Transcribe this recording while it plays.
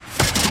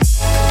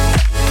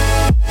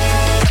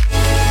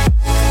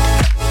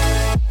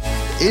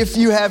If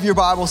you have your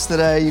Bibles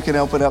today, you can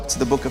open up to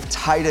the book of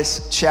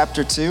Titus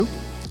chapter 2.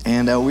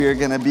 And we are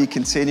going to be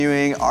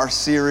continuing our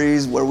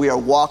series where we are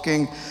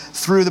walking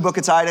through the book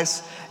of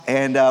Titus.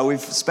 And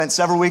we've spent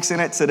several weeks in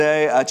it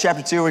today.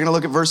 Chapter 2, we're going to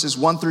look at verses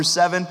 1 through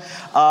 7.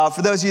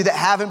 For those of you that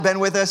haven't been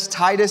with us,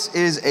 Titus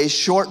is a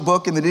short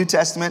book in the New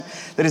Testament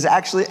that is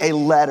actually a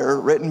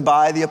letter written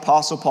by the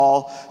Apostle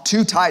Paul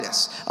to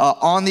Titus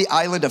on the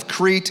island of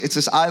Crete. It's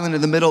this island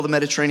in the middle of the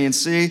Mediterranean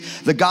Sea.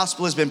 The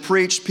gospel has been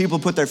preached. People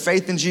put their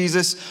faith in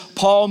Jesus.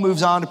 Paul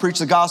moves on to preach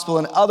the gospel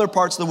in other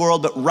parts of the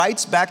world, but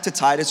writes back to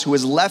Titus, who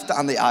is left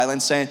on the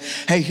island, saying,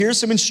 hey, here's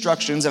some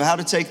instructions of how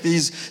to take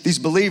these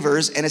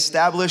believers and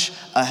establish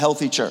a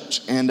healthy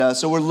church. And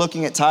so we're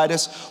looking at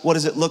Titus. What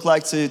does it look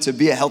like to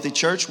be a healthy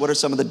church? What are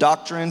some of the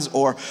doctrines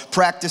or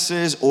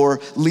practices or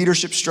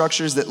leadership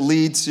structures that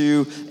lead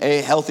to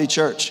a healthy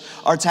church?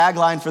 Our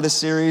tagline for this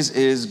series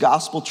is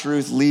gospel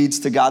truth leads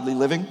to godly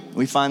living.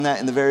 We find that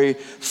in the very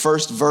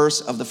first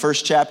verse of the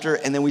first chapter,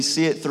 and then we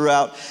see it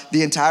throughout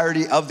the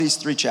entirety of these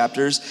three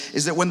chapters,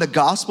 is that when the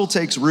gospel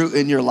takes root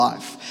in your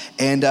life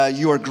and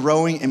you are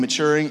growing and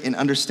maturing in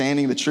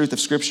understanding the truth of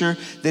Scripture,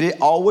 that it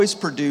always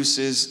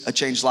produces a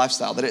changed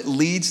lifestyle, that it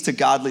leads to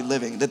godly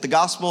living, that the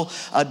gospel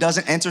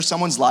doesn't enter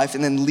someone's life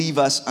and then leave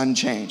us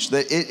unchanged,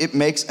 that it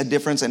makes a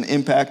difference and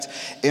impact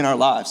in our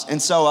lives.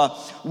 And so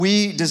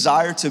we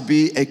desire to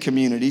be a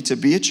community, to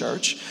be a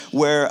church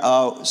where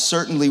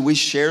certainly we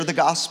share the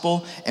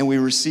gospel and we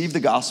receive the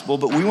gospel,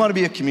 but we want to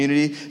be a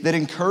community that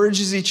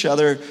encourages each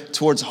other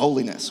towards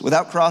holiness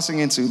without crossing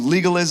into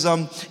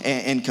legalism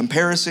and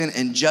comparison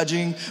and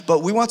judging.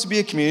 But we want to be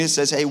a community that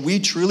says, hey, we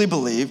truly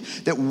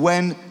believe that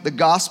when the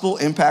gospel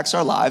impacts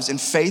our lives and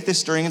faith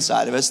is stirring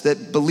inside of us,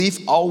 that belief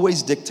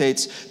always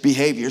dictates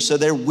behavior. So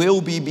there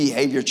will be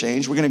behavior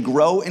change. We're going to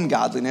grow in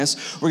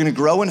godliness. We're going to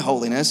grow in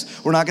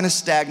holiness. We're not going to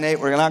stagnate.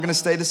 We're not going to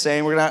stay the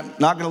same. We're not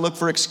going to look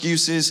for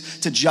excuses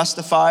to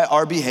justify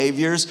our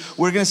behaviors.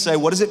 We're going to say,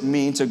 what does it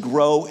mean to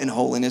grow in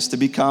holiness, to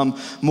become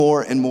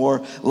more and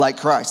more like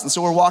Christ? And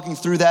so we're walking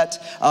through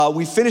that.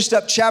 We finished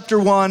up chapter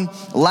 1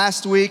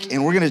 last week,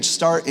 and we're going to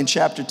start in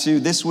chapter 2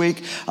 this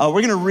week. We're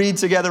going to read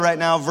together right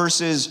now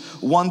verses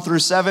 1 through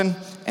 7.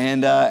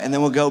 And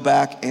then we'll go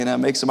back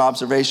and make some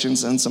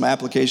observations and some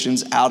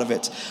applications out of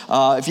it.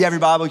 If you have your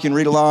Bible, you can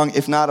read along.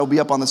 If not, it'll be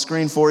up on the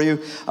screen for you.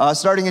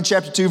 Starting in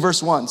chapter 2,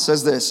 verse 1,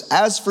 says this: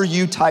 As for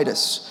you,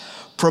 Titus,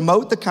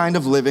 promote the kind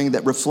of living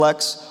that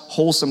reflects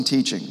wholesome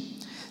teaching.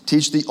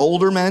 Teach the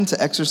older men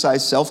to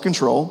exercise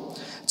self-control,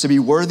 to be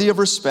worthy of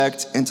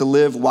respect, and to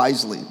live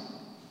wisely.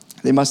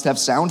 They must have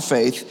sound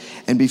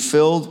faith and be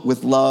filled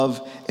with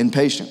love and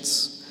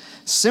patience.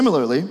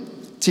 Similarly,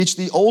 teach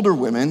the older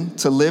women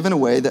to live in a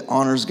way that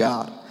honors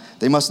God.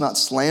 They must not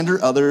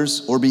slander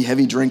others or be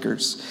heavy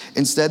drinkers.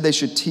 Instead, they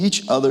should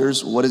teach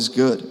others what is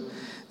good.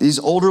 These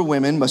older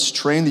women must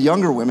train the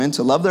younger women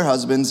to love their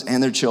husbands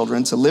and their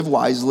children, to live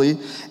wisely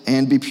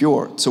and be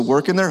pure, to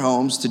work in their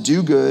homes, to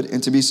do good,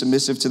 and to be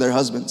submissive to their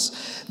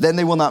husbands. Then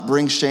they will not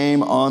bring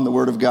shame on the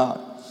word of God.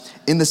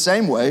 In the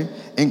same way,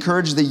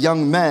 encourage the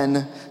young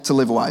men to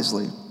live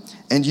wisely.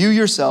 And you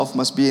yourself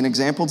must be an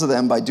example to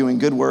them by doing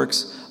good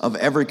works of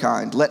every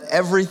kind. Let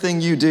everything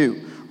you do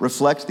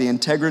reflect the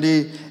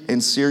integrity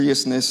and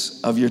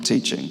seriousness of your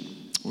teaching.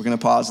 We're going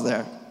to pause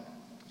there.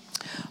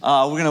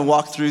 We're going to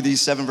walk through these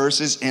 7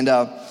 verses. And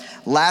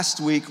last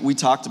week we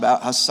talked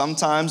about how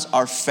sometimes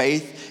our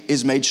faith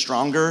is made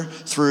stronger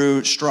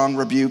through strong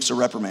rebukes or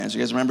reprimands. You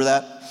guys remember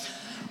that?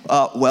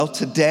 Well,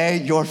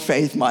 today your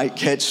faith might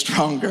get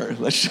stronger.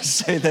 Let's just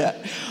say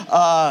that.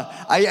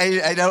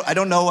 I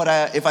don't know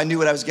if I knew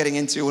what I was getting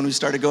into when we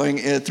started going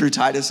through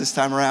Titus this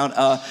time around,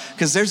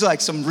 because there's like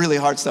some really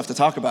hard stuff to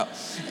talk about,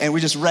 and we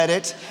just read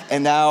it,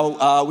 and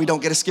now we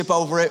don't get to skip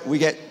over it. We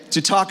get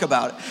to talk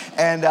about it.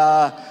 And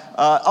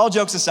all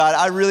jokes aside,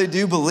 I really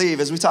do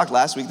believe, as we talked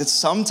last week, that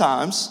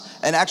sometimes,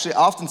 and actually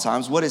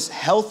oftentimes, what is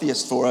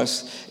healthiest for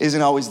us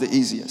isn't always the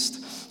easiest.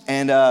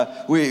 And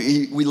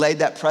we laid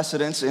that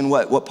precedence in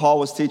what Paul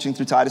was teaching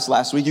through Titus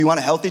last week. You want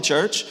a healthy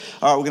church?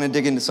 All right, we're going to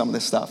dig into some of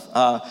this stuff.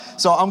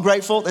 So I'm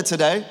grateful that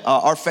today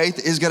our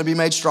faith is going to be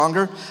made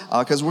stronger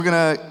because we're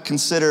going to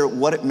consider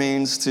what it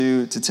means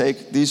to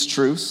take these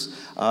truths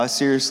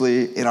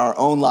seriously in our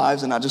own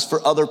lives, and not just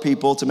for other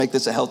people to make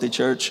this a healthy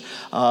church,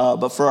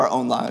 but for our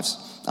own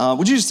lives.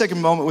 Would you just take a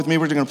moment with me?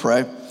 We're going to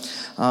pray.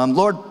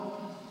 Lord,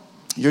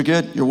 you're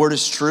good. Your word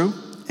is true.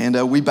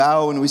 And we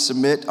bow and we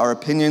submit our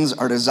opinions,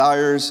 our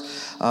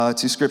desires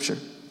to Scripture.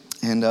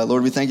 And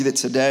Lord, we thank you that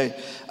today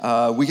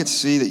we get to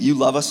see that you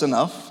love us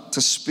enough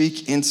to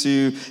speak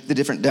into the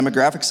different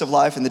demographics of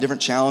life and the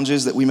different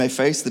challenges that we may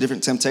face, the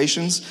different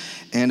temptations.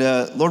 And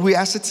Lord, we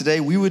ask that today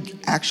we would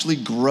actually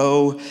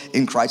grow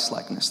in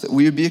Christ-likeness, that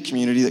we would be a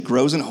community that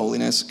grows in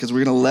holiness, because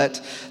we're going to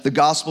let the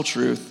gospel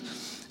truth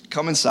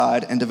come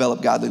inside and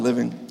develop godly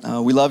living.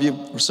 We love you.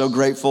 We're so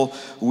grateful.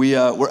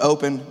 We're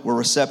open. We're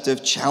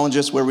receptive. Challenge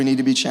us where we need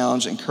to be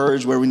challenged.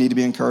 Encourage where we need to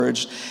be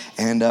encouraged.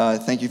 And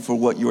thank you for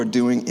what you are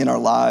doing in our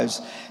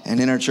lives and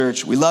in our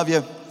church. We love you.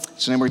 In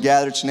your name we're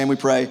gathered. In your name we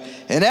pray.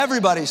 And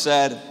everybody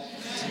said,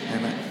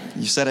 Amen.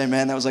 You said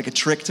amen. That was like a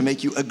trick to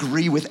make you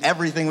agree with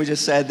everything we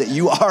just said, that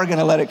you are going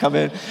to let it come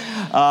in.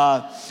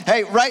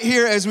 Hey, right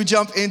here as we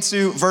jump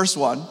into verse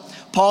 1,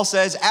 Paul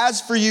says, as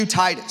for you,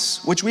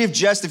 Titus, which we have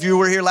just, if you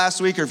were here last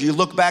week or if you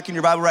look back in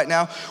your Bible right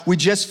now, we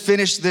just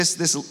finished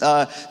this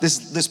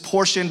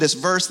portion, this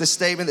verse, this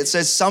statement that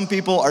says some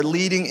people are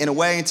leading in a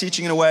way and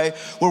teaching in a way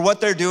where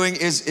what they're doing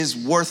is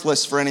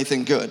worthless for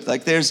anything good.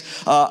 Like there's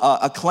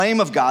a claim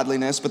of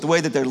godliness, but the way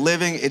that they're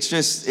living,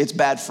 it's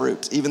bad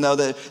fruit, even though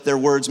their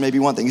words may be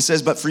one thing. He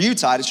says, but for you,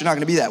 Titus, you're not going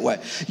to be that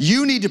way.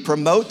 You need to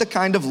promote the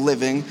kind of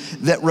living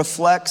that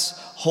reflects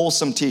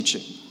wholesome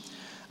teaching.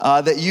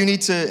 That you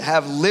need to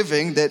have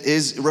living that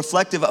is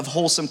reflective of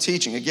wholesome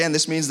teaching. Again,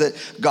 this means that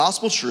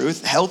gospel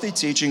truth, healthy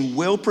teaching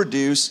will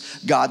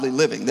produce godly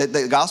living. That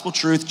the gospel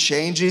truth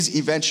changes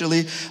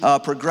eventually,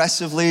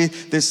 progressively.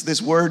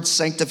 This word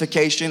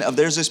sanctification,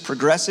 there's this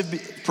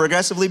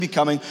progressively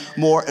becoming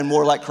more and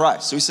more like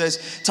Christ. So he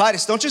says,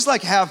 Titus, don't just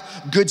like have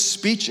good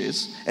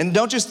speeches and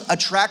don't just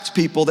attract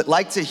people that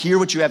like to hear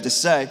what you have to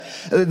say.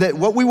 That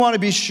what we want to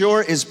be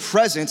sure is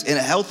present in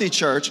a healthy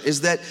church is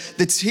that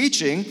the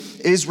teaching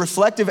is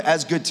reflective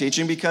as good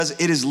teaching because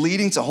it is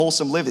leading to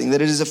wholesome living,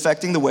 that it is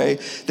affecting the way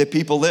that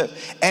people live.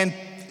 And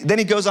then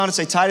he goes on to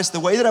say, Titus, the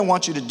way that I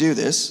want you to do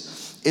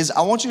this is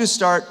I want you to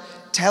start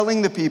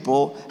telling the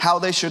people how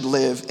they should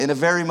live in a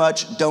very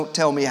much don't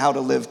tell me how to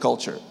live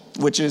culture,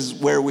 which is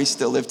where we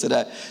still live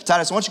today.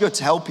 Titus, I want you to go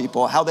tell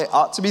people how they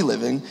ought to be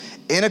living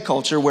in a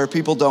culture where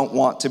people don't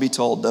want to be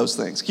told those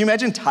things. Can you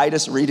imagine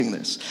Titus reading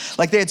this?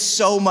 Like they had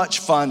so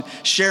much fun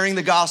sharing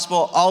the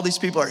gospel. All these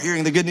people are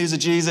hearing the good news of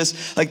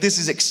Jesus. Like this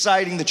is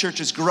exciting. The church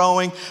is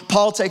growing.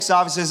 Paul takes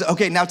off and says,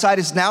 okay, now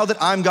Titus, now that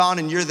I'm gone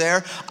and you're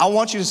there, I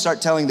want you to start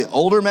telling the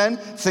older men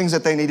things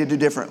that they need to do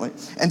differently.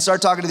 And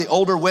start talking to the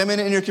older women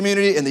in your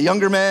community and the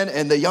younger men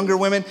and the younger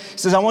women. He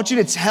says, I want you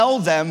to tell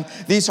them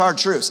these hard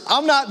truths.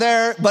 I'm not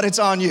there, but it's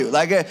on you.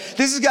 Like this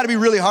has got to be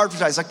really hard for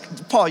Titus.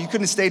 Like, Paul, you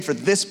couldn't have stayed for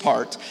this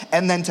part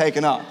and then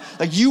taken off.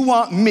 Like you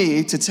want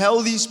me to tell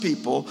these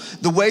people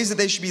the ways that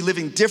they should be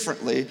living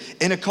differently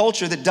in a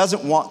culture that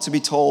doesn't want to be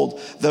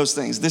told those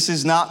things. This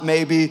is not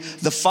maybe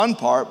the fun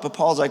part, but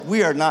Paul's like,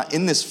 we are not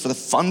in this for the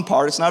fun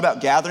part. It's not about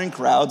gathering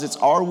crowds. It's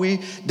are we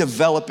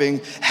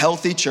developing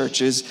healthy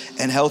churches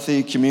and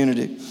healthy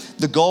community?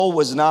 The goal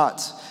was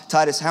not,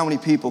 Titus, how many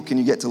people can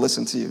you get to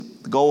listen to you?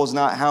 The goal was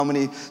not how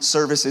many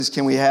services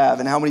can we have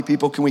and how many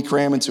people can we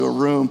cram into a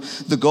room.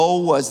 The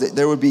goal was that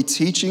there would be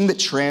teaching that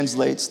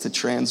translates to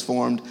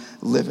transformed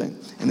living.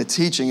 And the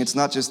teaching, it's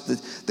not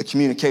just the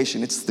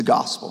communication, it's the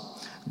gospel.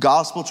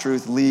 Gospel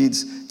truth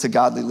leads to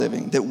godly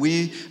living. That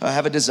we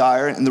have a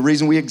desire, and the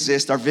reason we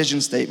exist, our vision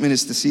statement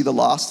is to see the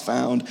lost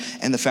found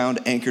and the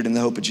found anchored in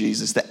the hope of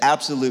Jesus. That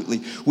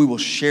absolutely we will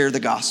share the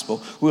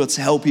gospel. We will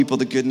tell people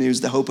the good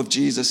news, the hope of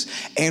Jesus,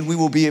 and we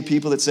will be a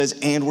people that says,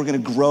 and we're going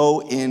to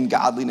grow in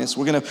godliness.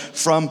 We're going to,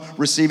 from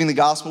receiving the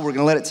gospel, we're going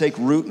to let it take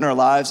root in our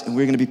lives, and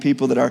we're going to be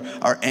people that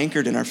are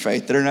anchored in our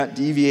faith, that are not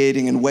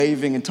deviating and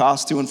waving and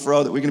tossed to and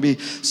fro, that we're going to be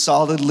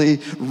solidly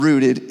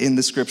rooted in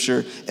the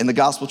scripture, and the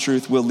gospel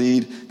truth will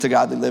lead to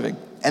godly living.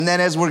 And then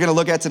as we're going to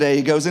look at today,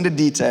 he goes into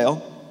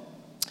detail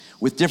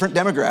with different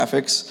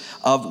demographics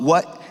of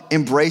what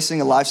embracing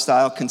a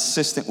lifestyle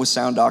consistent with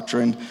sound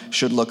doctrine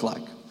should look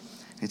like.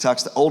 He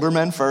talks to older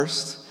men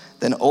first,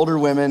 then older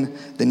women,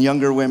 then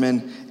younger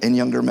women and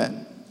younger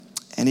men.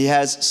 And he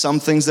has some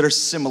things that are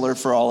similar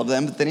for all of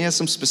them, but then he has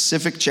some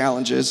specific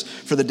challenges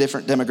for the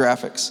different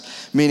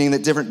demographics, meaning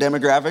that different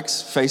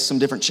demographics face some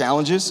different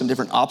challenges, some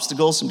different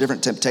obstacles, some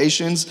different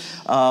temptations.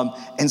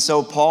 And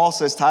so Paul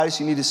says, Titus,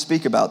 you need to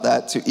speak about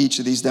that to each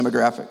of these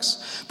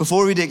demographics.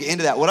 Before we dig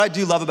into that, what I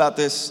do love about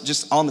this,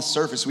 just on the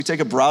surface, we take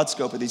a broad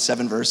scope of these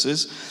 7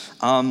 verses.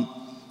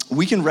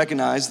 We can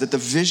recognize that the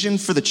vision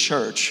for the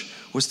church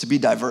was to be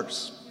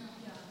diverse.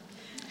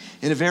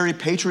 In a very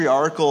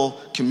patriarchal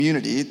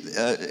community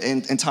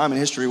in time in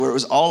history where it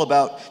was all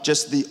about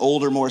just the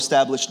older, more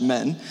established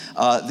men,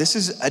 this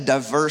is a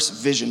diverse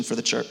vision for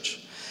the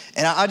church.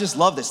 And I just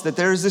love this, that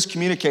there is this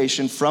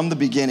communication from the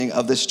beginning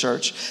of this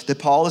church that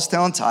Paul is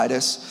telling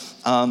Titus,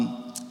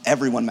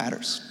 everyone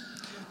matters.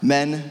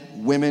 Men,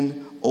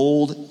 women,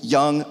 old,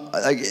 young,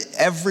 like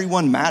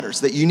everyone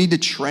matters. That you need to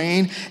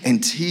train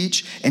and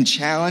teach and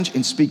challenge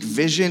and speak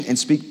vision and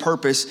speak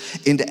purpose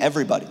into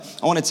everybody.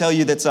 I want to tell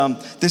you that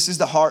this is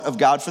the heart of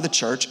God for the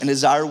church, and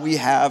desire we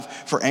have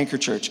for Anchor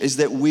Church is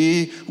that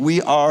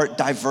we are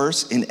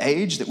diverse in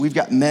age, that we've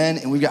got men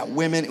and we've got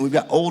women and we've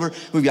got older,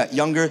 we've got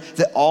younger,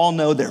 that all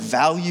know their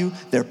value,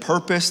 their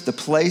purpose, the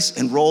place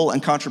and role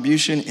and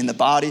contribution in the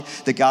body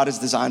that God has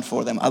designed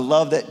for them. I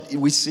love that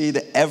we see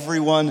that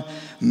everyone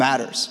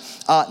matters.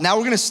 Now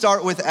we're going to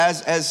start with,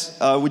 as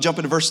we jump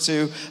into verse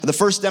 2, the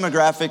first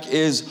demographic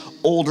is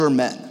older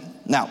men.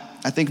 Now,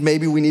 I think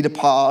maybe we need to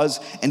pause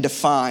and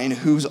define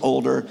who's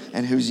older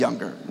and who's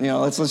younger. You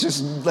know,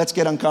 let's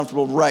get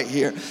uncomfortable right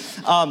here.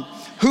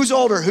 Who's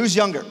older? Who's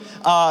younger?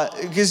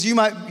 Because you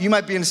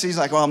might be in a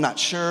season like, well, I'm not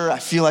sure. I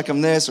feel like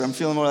I'm this, or I'm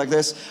feeling more like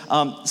this.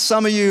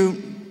 Some of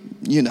you,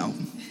 you know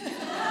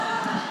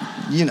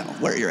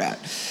where you're at.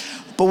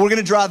 But we're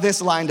gonna draw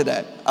this line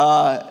today.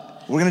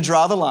 We're gonna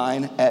draw the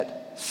line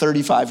at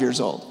 35 years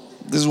old.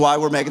 This is why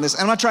we're making this.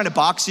 I'm not trying to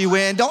box you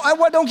in.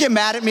 Don't get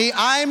mad at me.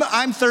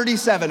 I'm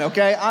 37,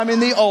 okay? I'm in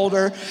the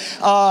older.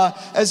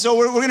 And so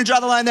we're going to draw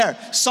the line there.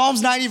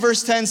 Psalms 90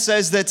 verse 10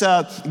 says that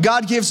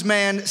God gives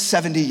man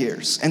 70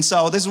 years. And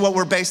so this is what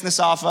we're basing this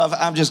off of.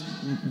 I'm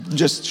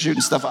just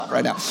shooting stuff up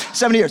right now.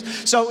 70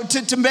 years. So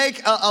to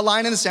make a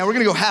line in the sand, we're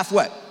going to go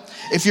halfway.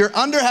 If you're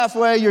under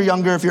halfway, you're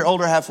younger. If you're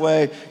older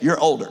halfway, you're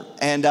older.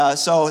 And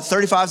so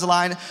 35 is the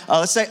line.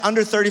 Let's say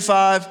under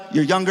 35,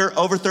 you're younger.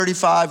 Over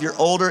 35, you're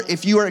older.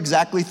 If you are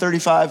exactly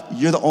 35,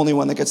 you're the only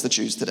one that gets to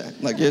choose today.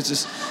 Like, it's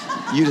just,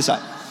 you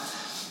decide.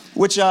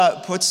 Which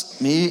puts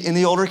me in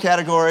the older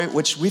category,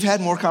 which we've had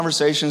more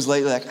conversations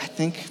lately. Like, I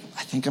think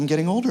I'm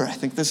getting older.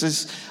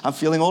 I'm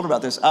feeling older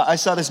about this. I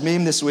saw this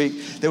meme this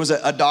week. There was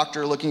a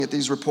doctor looking at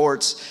these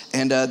reports,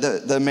 and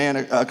the man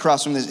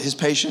across from his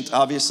patient,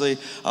 obviously,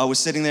 was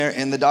sitting there,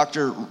 and the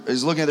doctor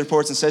is looking at the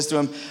reports and says to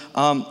him,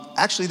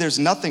 actually, there's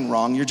nothing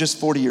wrong. You're just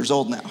 40 years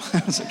old now.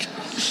 I was like,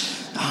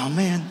 oh,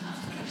 man.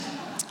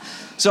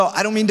 So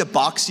I don't mean to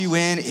box you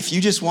in. If you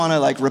just want to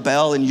like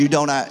rebel and you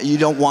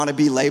don't want to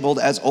be labeled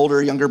as older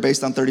or younger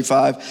based on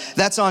 35,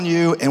 that's on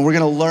you, and we're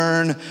going to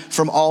learn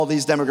from all of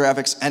these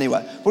demographics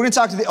anyway. We're going to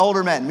talk to the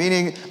older men,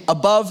 meaning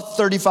above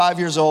 35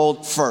 years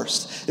old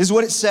first. This is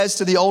what it says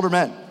to the older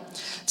men.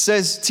 It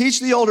says, teach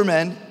the older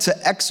men to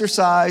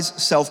exercise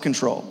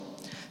self-control,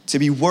 to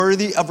be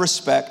worthy of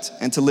respect,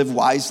 and to live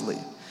wisely.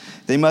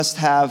 They must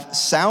have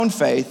sound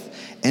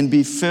faith and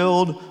be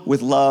filled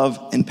with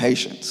love and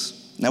patience.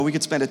 Now, we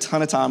could spend a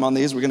ton of time on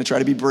these. We're going to try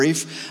to be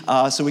brief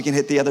so we can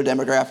hit the other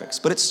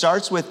demographics. But it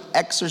starts with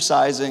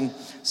exercising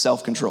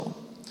self-control.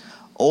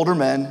 Older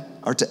men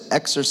are to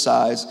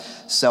exercise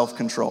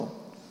self-control.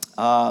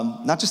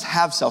 Not just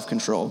have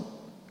self-control,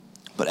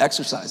 but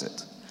exercise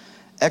it.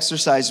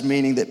 Exercise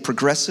meaning that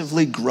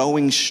progressively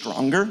growing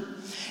stronger.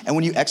 And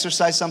when you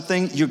exercise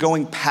something, you're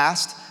going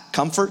past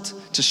comfort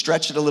to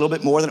stretch it a little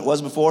bit more than it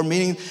was before,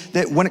 meaning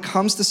that when it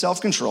comes to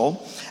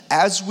self-control,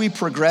 as we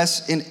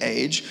progress in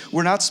age,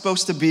 we're not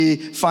supposed to be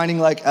finding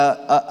like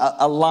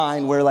a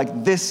line where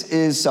like this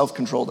is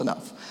self-controlled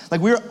enough. Like,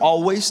 we're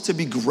always to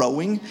be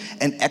growing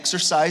and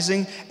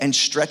exercising and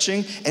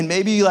stretching. And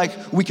maybe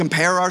like we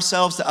compare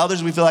ourselves to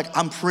others. We feel like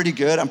I'm pretty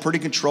good. I'm pretty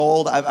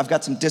controlled. I've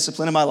got some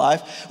discipline in my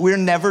life. We're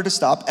never to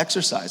stop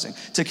exercising,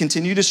 to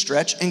continue to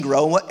stretch and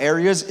grow. What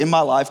areas in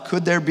my life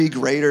could there be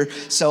greater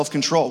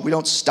self-control? We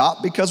don't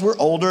stop because we're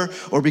older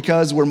or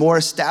because we're more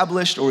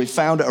established or we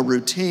found a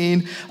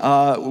routine.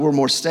 We're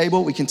more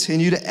stable. We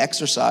continue to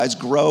exercise,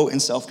 grow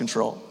in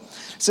self-control.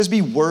 It says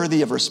be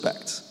worthy of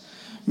respect,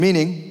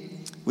 meaning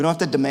we don't have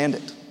to demand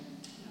it.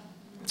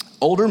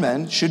 Older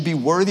men should be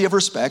worthy of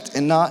respect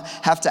and not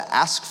have to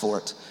ask for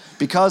it.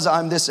 Because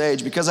I'm this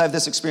age, because I have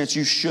this experience,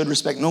 you should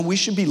respect. No, we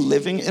should be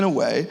living in a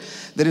way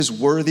that is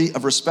worthy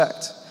of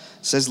respect.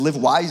 It says live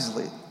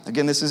wisely.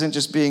 Again, this isn't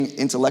just being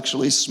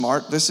intellectually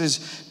smart. This is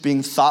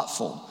being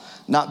thoughtful,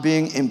 not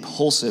being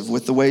impulsive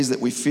with the ways that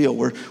we feel.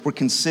 We're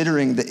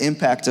considering the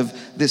impact of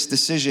this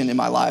decision in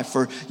my life,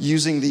 or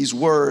using these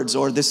words,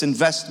 or this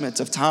investment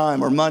of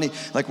time or money.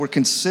 Like, we're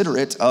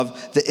considerate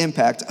of the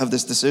impact of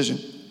this decision.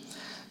 It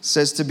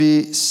says to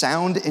be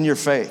sound in your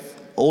faith.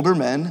 Older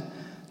men,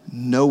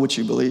 know what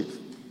you believe.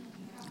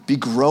 Be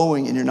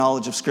growing in your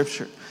knowledge of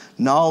Scripture,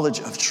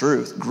 knowledge of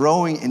truth,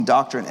 growing in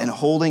doctrine and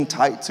holding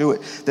tight to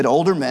it. That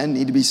older men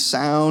need to be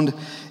sound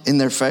in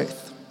their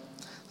faith.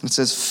 It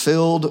says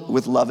filled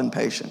with love and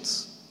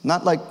patience.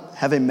 Not like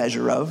have a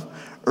measure of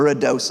or a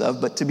dose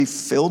of, but to be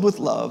filled with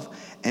love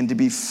and to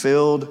be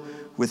filled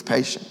with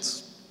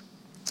patience.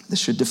 This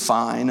should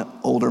define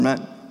older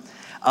men.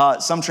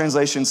 Some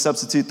translations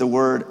substitute the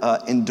word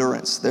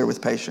endurance there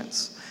with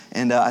patience.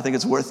 And I think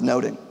it's worth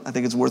noting. I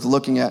think it's worth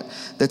looking at.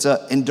 That's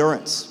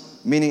endurance,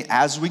 meaning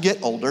as we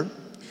get older,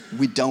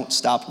 we don't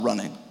stop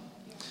running.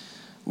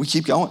 We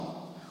keep going.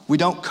 We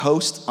don't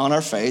coast on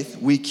our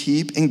faith. We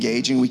keep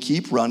engaging, we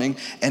keep running,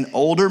 and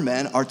older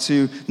men are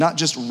to not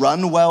just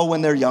run well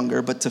when they're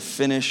younger, but to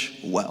finish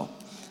well,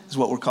 is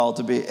what we're called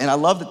to be. And I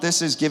love that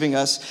this is giving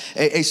us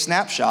a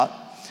snapshot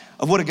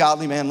of what a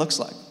godly man looks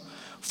like.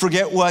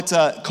 Forget what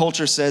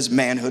culture says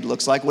manhood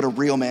looks like, what a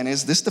real man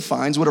is. This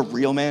defines what a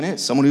real man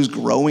is. Someone who's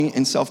growing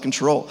in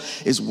self-control,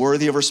 is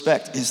worthy of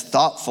respect, is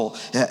thoughtful,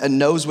 and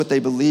knows what they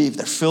believe.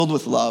 They're filled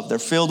with love. They're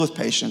filled with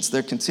patience.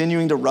 They're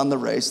continuing to run the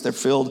race. They're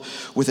filled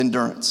with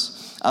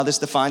endurance. This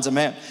defines a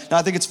man. Now,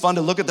 I think it's fun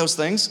to look at those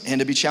things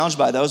and to be challenged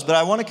by those, but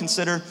I want to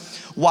consider,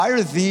 why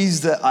are these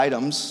the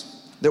items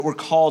that were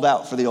called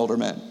out for the older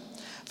men?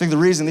 I think the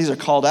reason these are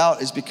called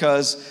out is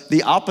because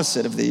the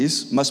opposite of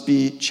these must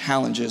be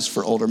challenges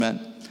for older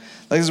men.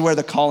 Like, this is where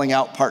the calling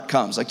out part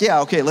comes. Like,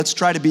 yeah, okay, let's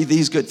try to be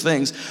these good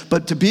things.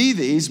 But to be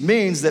these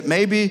means that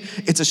maybe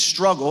it's a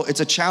struggle, it's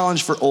a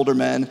challenge for older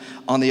men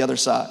on the other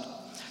side.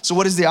 So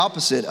what is the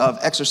opposite of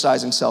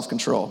exercising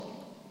self-control?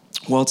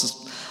 Well,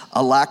 it's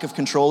a lack of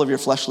control of your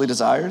fleshly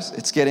desires.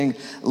 It's getting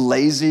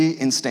lazy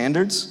in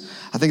standards.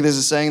 I think this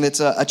is saying that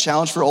a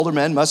challenge for older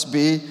men must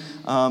be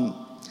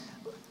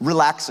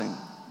relaxing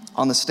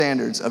on the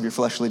standards of your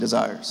fleshly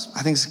desires.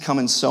 I think it's come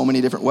in so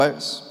many different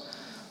ways.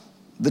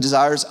 The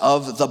desires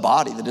of the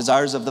body, the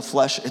desires of the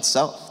flesh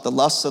itself, the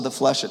lusts of the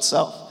flesh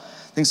itself.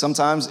 I think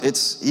sometimes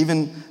it's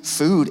even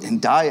food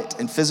and diet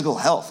and physical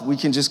health. We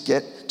can just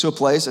get to a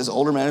place as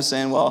older men of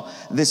saying, well,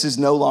 this is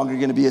no longer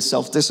going to be a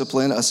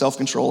self-discipline, a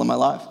self-control in my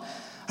life.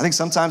 I think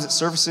sometimes it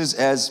surfaces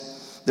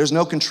as there's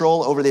no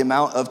control over the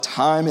amount of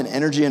time and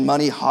energy and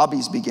money.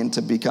 Hobbies begin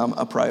to become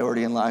a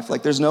priority in life.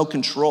 Like there's no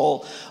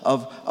control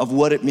of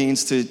what it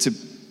means to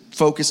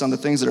focus on the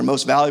things that are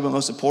most valuable,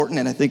 most important,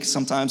 and I think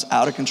sometimes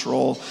out of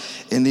control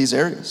in these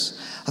areas.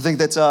 I think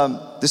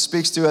that this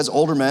speaks to, as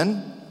older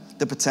men,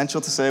 the potential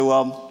to say,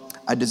 well,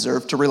 I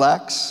deserve to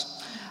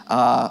relax.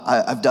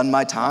 I've done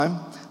my time.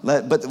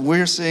 But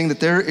we're seeing that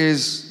there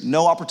is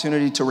no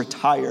opportunity to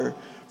retire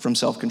from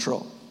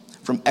self-control,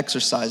 from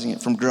exercising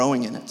it, from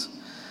growing in it.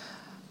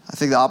 I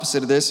think the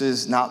opposite of this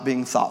is not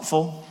being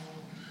thoughtful.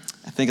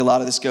 I think a lot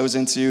of this goes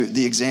into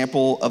the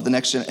example of the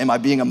next gen. Am I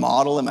being a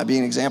model? Am I being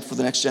an example for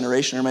the next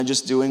generation? Or am I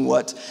just doing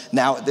what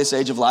now at this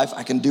age of life,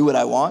 I can do what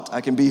I want,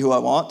 I can be who I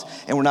want,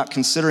 and we're not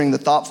considering the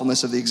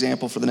thoughtfulness of the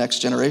example for the next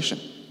generation.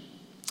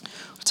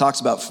 It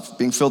talks about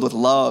being filled with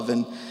love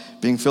and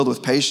being filled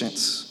with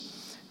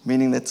patience,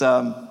 meaning that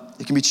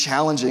it can be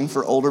challenging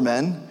for older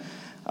men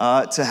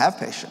to have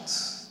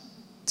patience,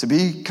 to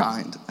be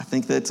kind. I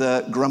think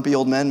that grumpy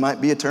old men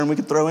might be a term we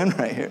could throw in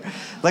right here.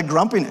 Like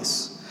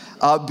grumpiness.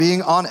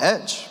 Being on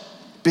edge,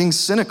 being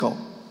cynical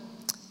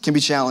can be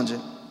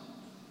challenging.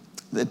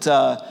 That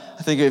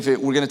I think if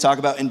we're going to talk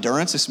about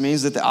endurance, this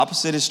means that the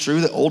opposite is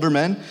true, that older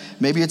men,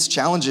 maybe it's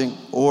challenging,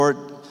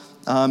 or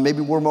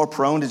maybe we're more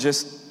prone to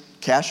just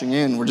cashing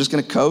in. We're just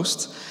going to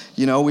coast.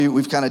 You know,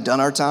 we've kind of done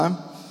our time.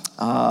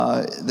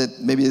 That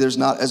maybe there's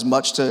not as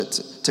much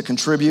to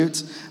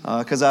contribute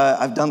because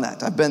I've done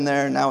that. I've been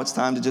there. Now it's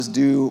time to just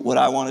do what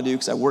I want to do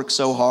because I worked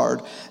so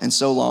hard and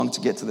so long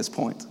to get to this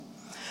point.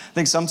 I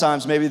think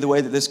sometimes maybe the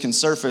way that this can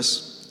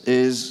surface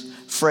is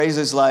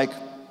phrases like,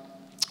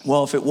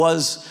 well, if it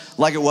was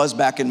like it was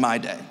back in my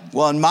day.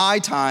 Well, in my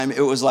time,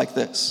 it was like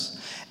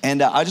this.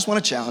 And I just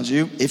want to challenge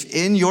you, if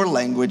in your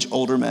language,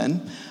 older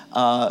men,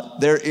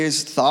 there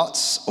is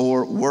thoughts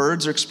or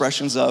words or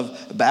expressions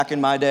of back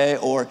in my day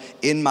or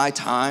in my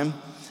time,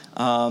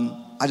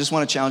 I just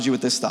want to challenge you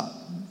with this thought.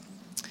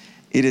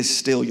 It is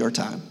still your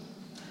time.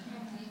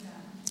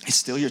 It's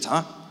still your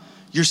time.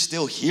 You're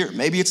still here.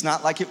 Maybe it's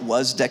not like it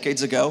was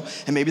decades ago,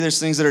 and maybe there's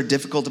things that are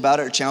difficult about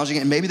it or challenging,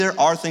 and maybe there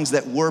are things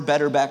that were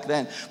better back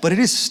then, but it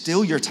is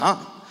still your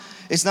time.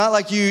 It's not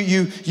like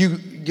you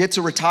get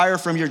to retire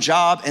from your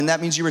job and that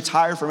means you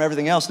retire from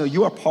everything else. No,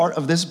 you are part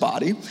of this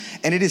body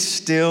and it is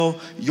still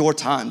your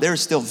time. There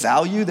is still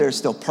value, there's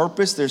still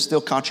purpose, there's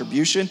still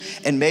contribution,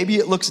 and maybe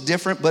it looks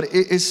different, but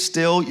it is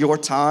still your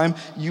time.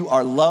 You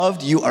are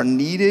loved, you are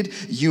needed,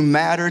 you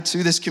matter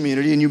to this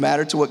community, and you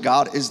matter to what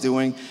God is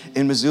doing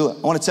in Missoula. I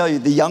want to tell you,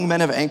 the young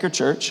men of Anchor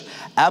Church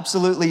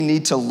absolutely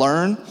need to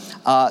learn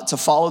to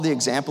follow the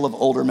example of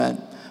older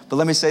men. But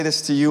let me say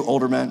this to you,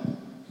 older men.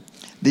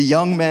 The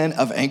young men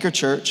of Anchor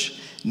Church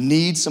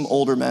need some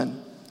older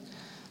men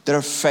that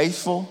are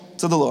faithful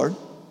to the Lord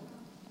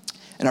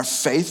and are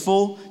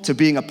faithful to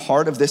being a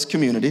part of this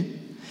community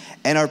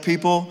and are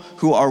people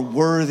who are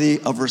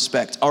worthy of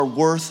respect, are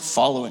worth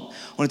following.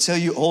 I want to tell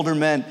you, older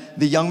men,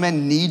 the young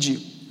men need you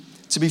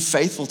to be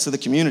faithful to the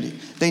community.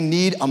 They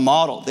need a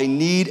model. They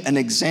need an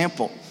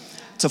example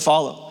to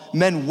follow.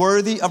 Men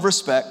worthy of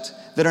respect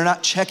that are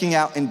not checking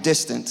out and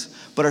distant,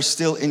 but are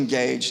still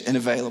engaged and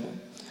available,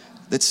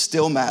 that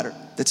still matter,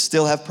 that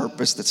still have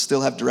purpose, that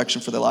still have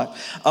direction for their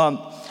life.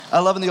 I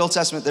love in the Old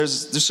Testament,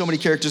 there's so many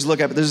characters to look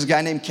at, but there's a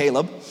guy named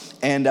Caleb.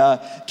 And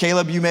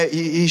Caleb,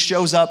 he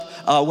shows up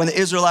when the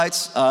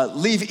Israelites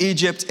leave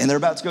Egypt and they're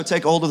about to go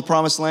take hold of the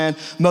promised land.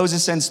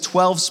 Moses sends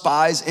 12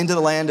 spies into the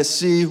land to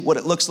see what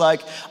it looks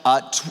like.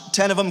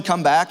 10 of them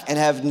come back and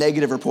have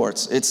negative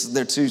reports.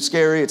 They're too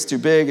scary, it's too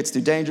big, it's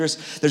too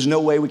dangerous. There's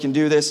no way we can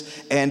do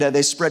this. And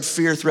they spread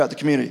fear throughout the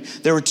community.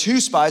 There were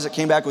 2 spies that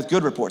came back with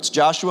good reports,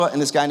 Joshua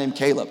and this guy named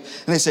Caleb.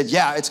 And they said,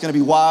 yeah, it's gonna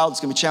be wild,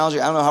 it's gonna be challenging.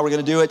 I don't know how we're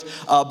gonna do it,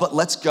 but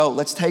let's go.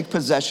 Let's take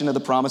possession of the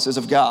promises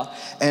of God.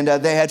 And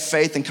they had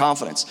faith and confidence.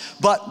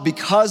 But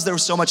because there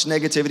was so much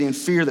negativity and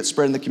fear that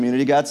spread in the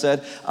community, God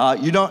said,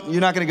 you're not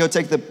going to go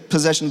take the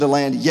possession of the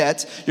land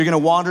yet. You're going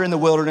to wander in the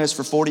wilderness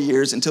for 40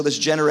 years until this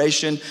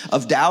generation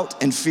of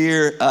doubt and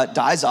fear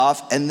dies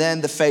off, and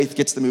then the faith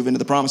gets to move into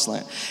the promised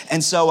land.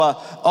 And so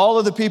all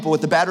of the people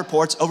with the bad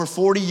reports, over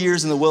 40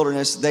 years in the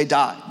wilderness, they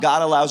die.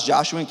 God allows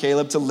Joshua and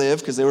Caleb to live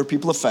because they were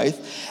people of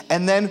faith.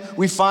 And then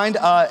we find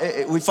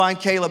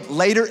Caleb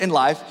later in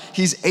life.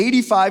 He's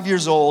 85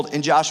 years old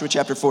in Joshua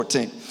chapter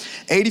 14.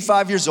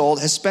 85 years old,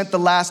 has spent the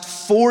last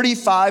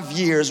 45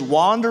 years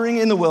wandering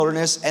in the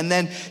wilderness and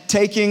then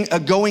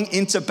going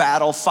into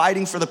battle,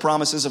 fighting for the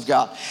promises of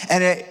God.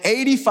 And at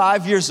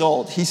 85 years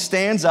old, he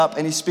stands up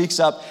and he speaks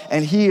up,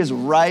 and he is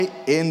right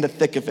in the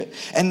thick of it.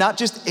 And not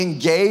just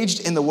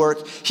engaged in the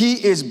work, he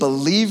is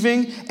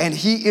believing and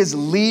he is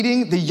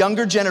leading the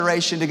younger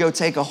generation to go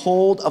take a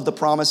hold of the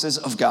promises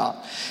of God.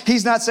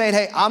 He's not saying,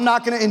 hey, I'm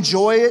not gonna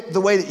enjoy it the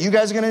way that you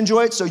guys are gonna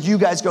enjoy it, so you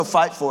guys go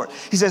fight for it.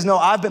 He says, no,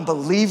 I've been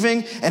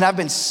believing and I've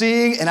been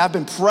seeing and I've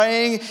been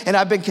praying and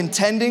I've been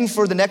contending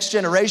for the next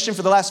generation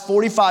for the last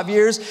 45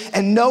 years,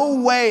 and no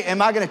way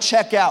am I gonna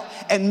check out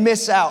and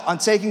miss out on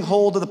taking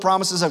hold of the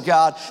promises of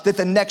God that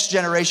the next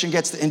generation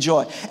gets to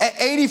enjoy. At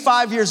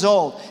 85 years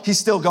old, he's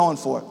still going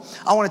for it.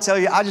 I wanna tell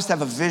you, I just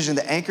have a vision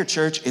that Anchor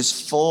Church is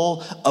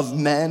full of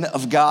men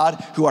of God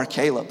who are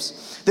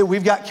Calebs. That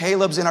we've got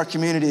Calebs in our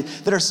community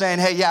that are saying,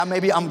 hey, yeah,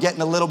 maybe I'm getting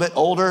a little bit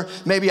older.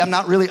 Maybe I'm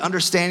not really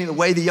understanding the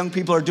way the young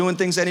people are doing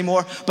things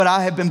anymore, but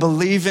I have been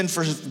believing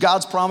for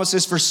God's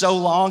promises for so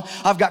long.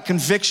 I've got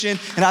conviction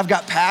and I've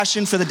got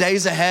passion for the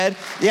days ahead.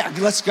 Yeah,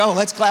 let's go.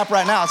 Let's clap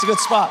right now. It's a good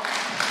spot.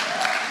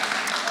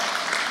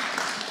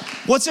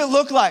 What's it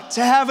look like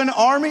to have an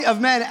army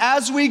of men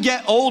as we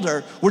get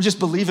older? We're just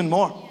believing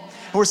more.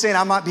 We're saying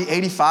I might be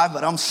 85,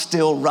 but I'm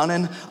still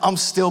running. I'm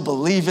still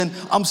believing.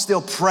 I'm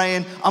still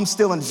praying. I'm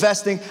still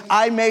investing.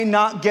 I may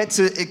not get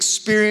to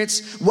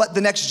experience what the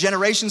next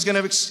generation's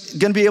gonna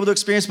be able to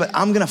experience, but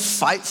I'm gonna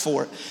fight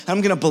for it. And I'm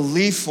gonna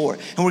believe for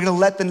it. And we're gonna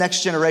let the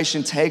next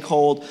generation take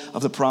hold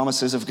of the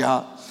promises of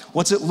God.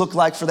 What's it look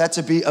like for that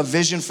to be a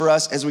vision for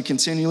us as we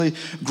continually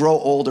grow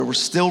older? We're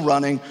still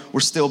running. We're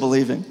still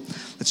believing.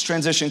 Let's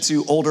transition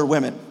to older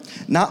women.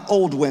 Not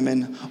old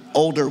women,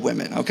 older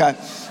women, okay?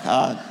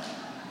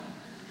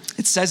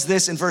 It says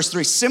this in verse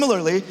 3,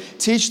 similarly,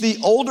 teach the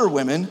older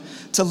women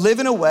to live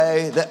in a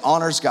way that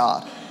honors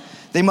God.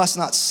 They must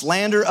not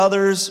slander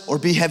others or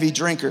be heavy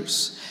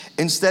drinkers.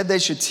 Instead, they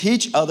should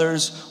teach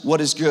others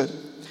what is good.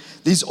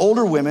 These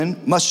older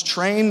women must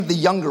train the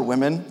younger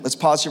women. Let's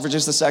pause here for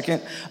just a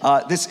second.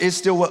 This is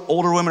still what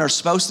older women are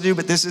supposed to do,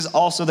 but this is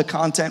also the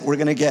content we're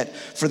gonna get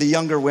for the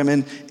younger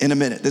women in a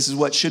minute. This is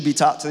what should be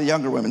taught to the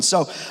younger women.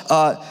 So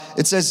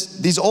it says,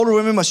 these older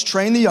women must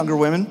train the younger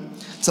women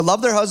to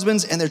love their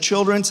husbands and their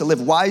children, to live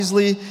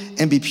wisely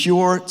and be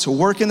pure, to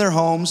work in their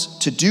homes,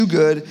 to do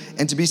good,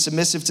 and to be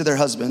submissive to their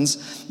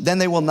husbands. Then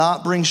they will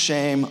not bring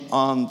shame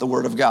on the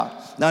word of God.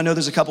 Now, I know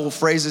there's a couple of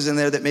phrases in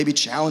there that may be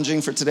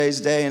challenging for today's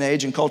day and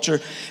age and culture,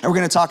 and we're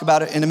gonna talk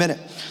about it in a minute.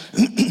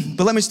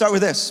 But let me start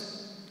with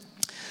this.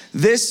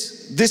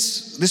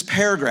 This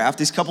paragraph,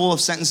 these couple of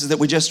sentences that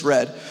we just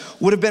read,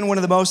 would have been one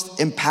of the most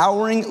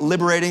empowering,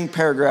 liberating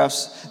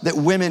paragraphs that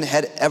women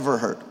had ever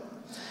heard.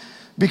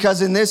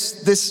 Because in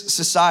this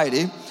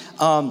society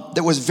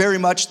that was very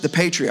much the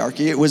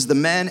patriarchy, it was the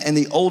men and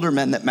the older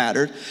men that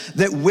mattered,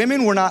 that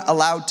women were not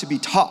allowed to be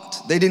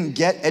taught. They didn't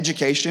get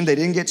education, they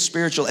didn't get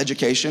spiritual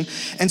education.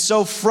 And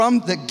so from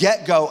the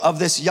get-go of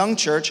this young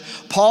church,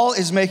 Paul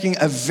is making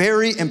a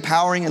very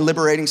empowering and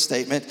liberating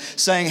statement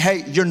saying,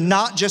 hey, you're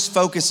not just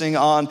focusing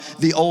on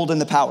the old and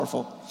the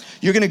powerful.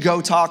 You're gonna go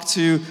talk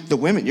to the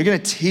women. You're gonna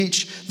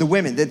teach the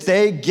women that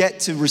they get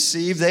to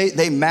receive,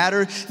 they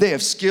matter, they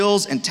have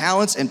skills and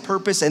talents and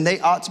purpose, and they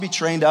ought to be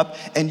trained up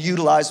and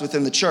utilized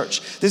within the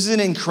church. This is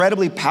an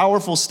incredibly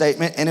powerful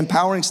statement, an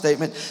empowering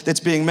statement that's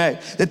being made.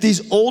 That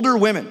these older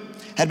women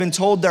had been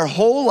told their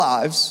whole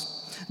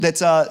lives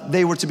that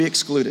they were to be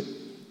excluded.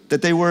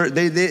 That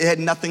they had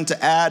nothing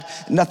to add,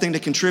 nothing to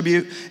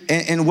contribute.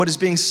 And what is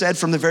being said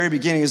from the very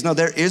beginning is, no,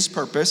 there is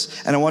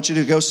purpose, and I want you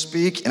to go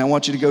speak, and I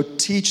want you to go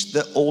teach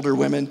the older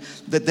women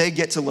that they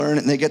get to learn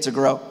and they get to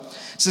grow.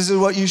 So this is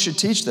what you should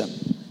teach them.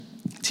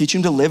 Teach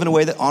them to live in a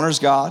way that honors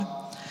God.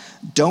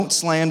 Don't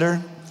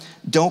slander.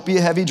 Don't be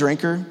a heavy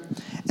drinker.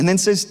 And then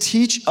says,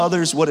 teach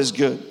others what is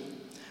good.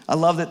 I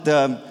love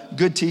that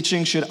good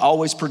teaching should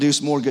always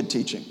produce more good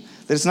teaching.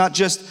 That it's not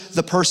just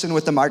the person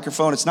with the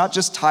microphone. It's not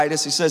just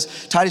Titus. He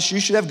says, Titus, you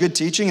should have good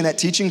teaching, and that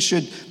teaching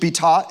should be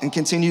taught and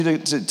continue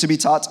to be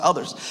taught to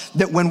others.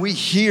 That when we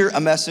hear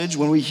a message,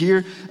 when we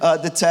hear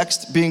the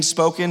text being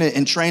spoken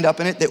and trained up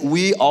in it, that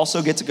we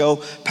also get to go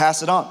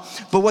pass it on.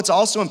 But what's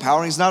also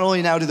empowering is not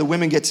only now do the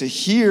women get to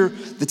hear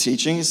the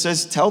teaching, it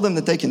says, tell them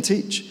that they can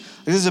teach.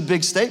 This is a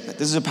big statement.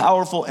 This is a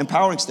powerful,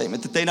 empowering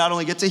statement that they not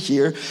only get to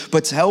hear,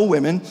 but tell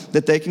women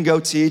that they can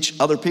go teach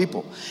other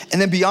people. And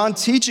then beyond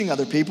teaching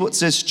other people, it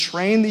says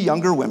train the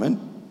younger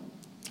women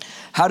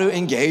how to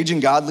engage in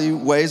godly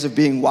ways of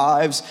being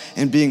wives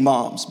and being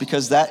moms,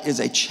 because that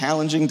is a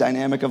challenging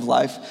dynamic of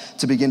life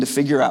to begin to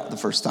figure out the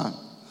first time.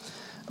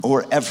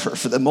 Or ever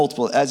for the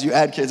multiple. As you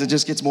add kids, it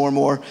just gets more and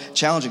more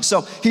challenging.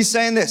 So he's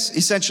saying this,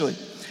 essentially,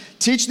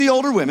 teach the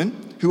older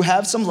women who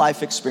have some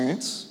life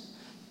experience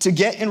to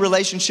get in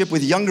relationship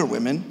with younger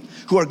women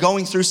who are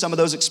going through some of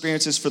those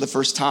experiences for the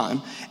first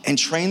time, and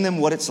train them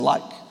what it's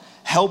like.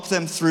 Help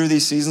them through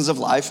these seasons of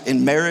life,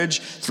 in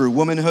marriage, through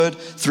womanhood,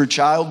 through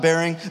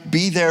childbearing.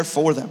 Be there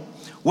for them.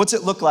 What's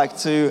it look like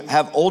to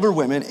have older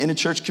women in a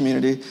church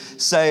community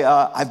say,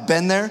 I've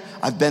been there,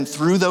 I've been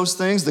through those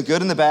things, the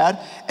good and the bad,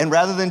 and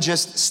rather than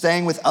just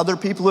staying with other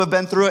people who have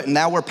been through it and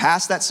now we're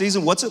past that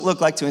season, what's it look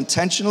like to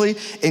intentionally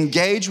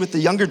engage with the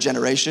younger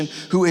generation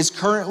who is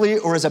currently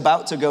or is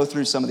about to go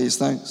through some of these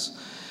things?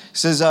 He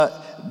says,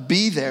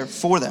 be there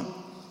for them.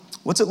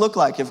 What's it look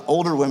like if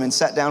older women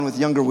sat down with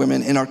younger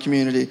women in our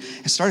community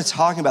and started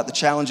talking about the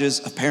challenges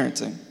of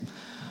parenting,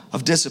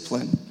 of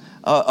discipline,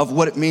 of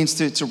what it means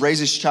to raise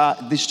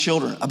these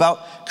children,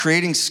 about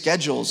creating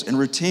schedules and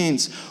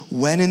routines.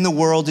 When in the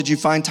world did you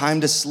find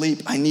time to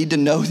sleep? I need to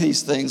know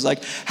these things.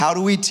 Like, how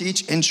do we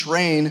teach and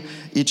train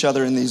each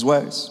other in these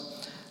ways?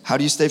 How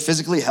do you stay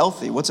physically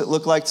healthy? What's it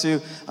look like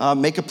to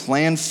make a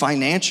plan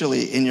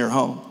financially in your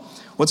home?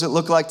 What's it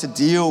look like to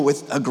deal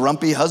with a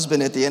grumpy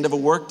husband at the end of a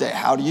workday?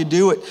 How do you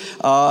do it?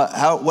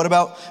 What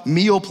about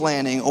meal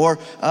planning? Or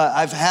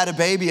I've had a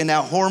baby and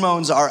now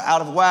hormones are out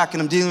of whack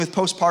and I'm dealing with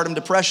postpartum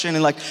depression.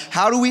 And like,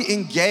 how do we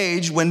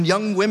engage when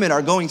young women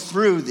are going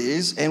through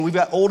these? And we've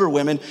got older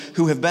women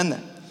who have been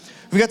there.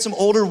 We've got some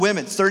older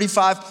women,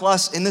 35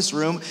 plus in this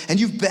room, and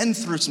you've been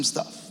through some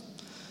stuff,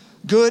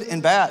 good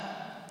and bad.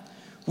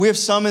 We have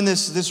some in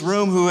this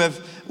room who have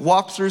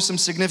walked through some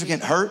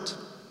significant hurt,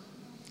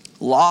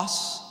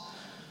 loss.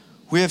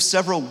 We have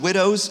several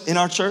widows in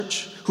our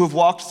church who have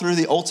walked through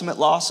the ultimate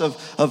loss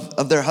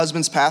of their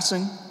husband's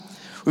passing.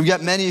 We've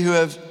got many who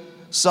have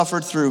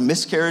suffered through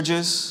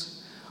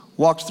miscarriages,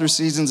 walked through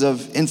seasons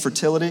of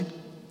infertility,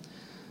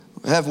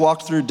 have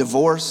walked through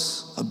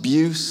divorce,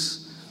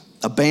 abuse,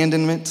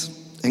 abandonment,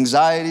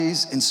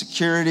 anxieties,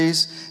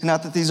 insecurities. And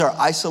not that these are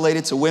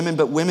isolated to women,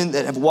 but women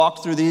that have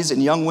walked through these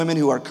and young women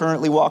who are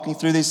currently walking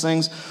through these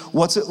things.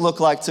 What's it look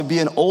like to be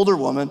an older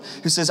woman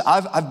who says,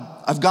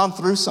 I've gone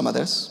through some of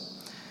this.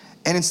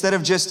 And instead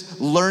of just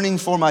learning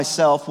for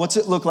myself, what's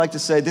it look like to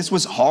say, this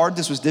was hard,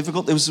 this was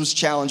difficult, this was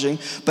challenging,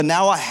 but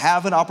now I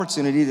have an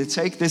opportunity to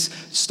take this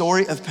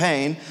story of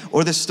pain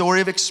or this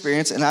story of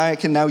experience and I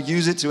can now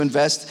use it to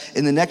invest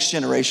in the next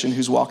generation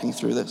who's walking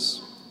through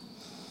this.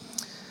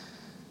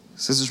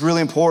 So this is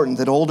really important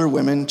that older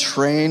women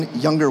train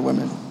younger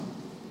women.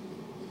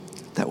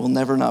 That will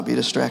never not be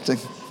distracting.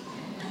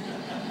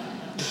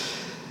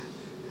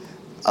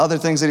 Other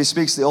things that he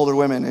speaks to the older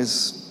women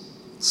is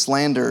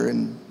slander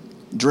and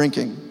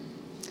drinking.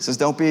 He says,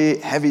 don't be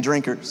heavy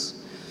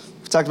drinkers.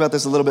 We've talked about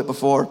this a little bit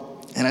before,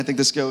 and I think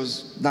this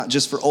goes not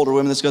just for older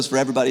women, this goes for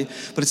everybody,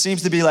 but it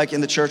seems to be like in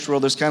the church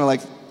world, there's kind of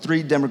like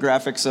three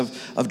demographics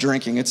of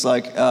drinking. It's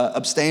like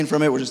abstain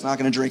from it, we're just not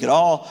gonna drink at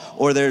all,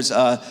 or there's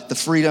the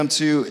freedom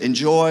to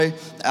enjoy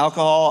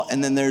alcohol,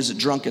 and then there's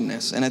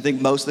drunkenness. And I think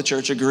most of the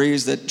church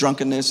agrees that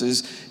drunkenness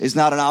is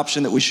not an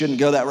option, that we shouldn't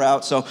go that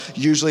route. So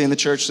usually in the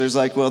church, there's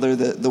like, well, they're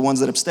the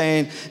ones that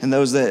abstain, and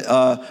those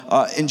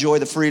that enjoy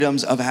the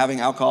freedoms of having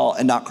alcohol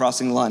and not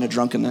crossing the line of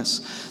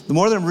drunkenness. The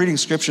more that I'm reading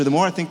scripture, the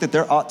more I think that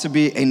there ought to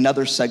be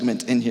another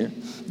segment in here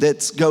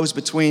that goes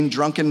between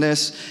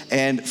drunkenness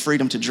and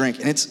freedom to drink,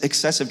 and it's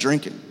excessive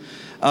drinking.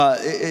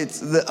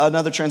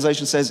 Another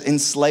translation says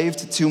enslaved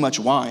to too much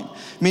wine,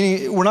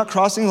 meaning we're not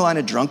crossing the line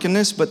of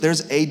drunkenness, but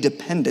there's a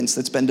dependence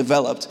that's been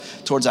developed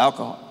towards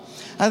alcohol.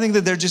 I think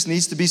that there just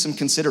needs to be some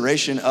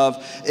consideration of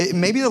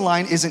maybe the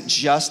line isn't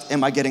just,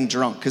 am I getting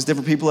drunk? Because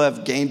different people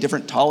have gained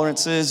different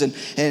tolerances,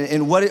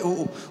 and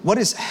what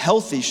is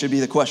healthy should be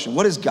the question.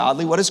 What is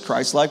godly? What is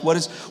Christ-like? What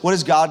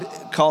is God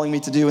calling me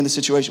to do in the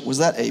situation? Was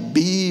that a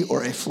bee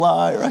or a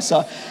fly? Or I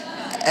saw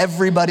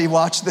everybody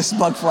watch this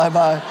bug fly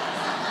by.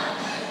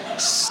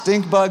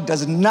 Stink bug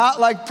does not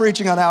like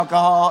preaching on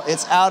alcohol.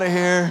 It's out of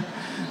here,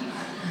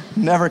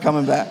 never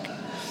coming back.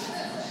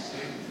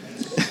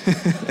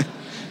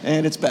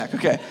 And it's back.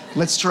 Okay,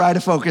 let's try to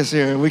focus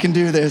here. We can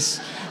do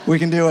this. We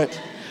can do it.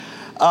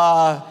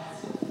 How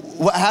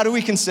do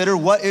we consider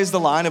what is the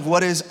line of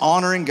what is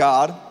honoring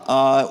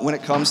God when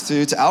it comes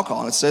to alcohol?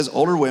 And it says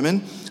older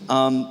women,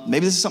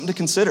 maybe this is something to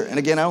consider. And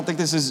again, I don't think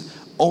this is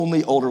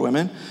only older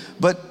women,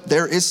 but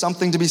there is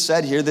something to be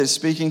said here that is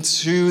speaking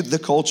to the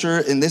culture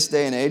in this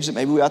day and age that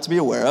maybe we ought to be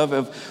aware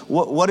of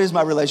what is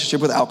my relationship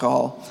with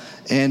alcohol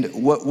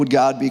and what would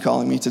God be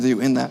calling me to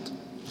do in that.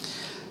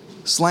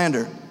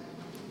 Slander.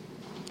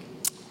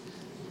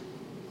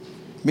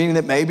 Meaning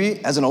that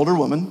maybe as an older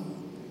woman,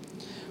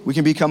 we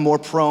can become more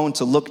prone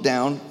to look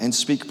down and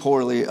speak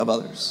poorly of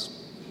others.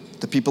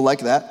 The people like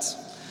that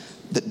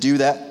do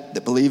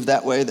that believe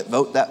that way, that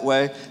vote that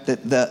way,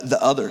 that the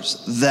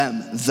others,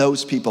 them,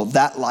 those people,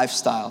 that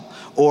lifestyle,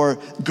 or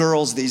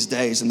girls these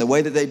days and the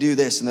way that they do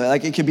this. And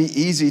like, it can be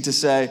easy to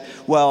say,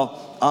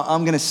 well,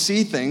 I'm gonna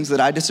see things that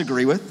I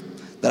disagree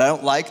with, that I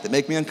don't like, that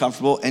make me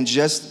uncomfortable, and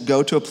just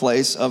go to a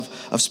place of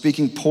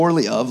speaking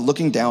poorly of,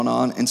 looking down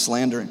on, and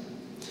slandering.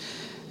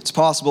 It's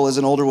possible as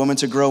an older woman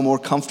to grow more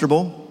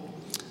comfortable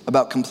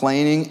about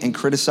complaining and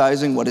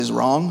criticizing what is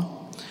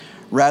wrong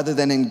rather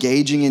than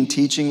engaging in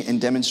teaching and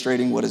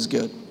demonstrating what is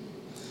good.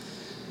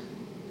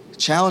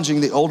 Challenging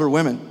the older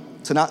women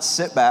to not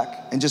sit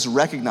back and just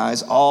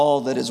recognize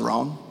all that is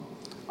wrong,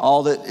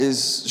 all that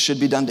should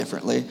be done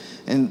differently,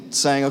 and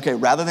saying, okay,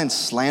 rather than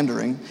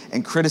slandering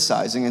and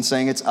criticizing and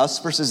saying it's us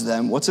versus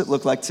them, what's it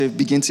look like to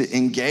begin to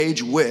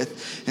engage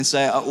with and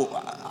say,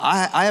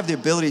 I have the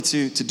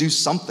ability to do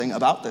something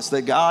about this,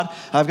 that God,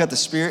 I've got the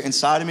Spirit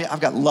inside of me,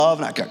 I've got love,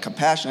 and I've got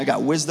compassion, I've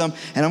got wisdom,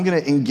 and I'm gonna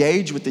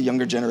engage with the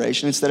younger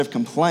generation instead of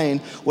complain.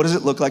 What does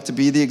it look like to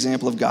be the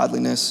example of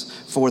godliness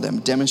for them,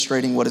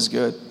 demonstrating what is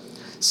good?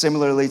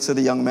 Similarly to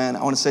the young men,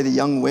 I wanna say the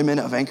young women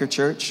of Anchor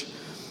Church,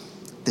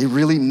 they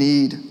really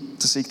need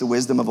to seek the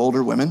wisdom of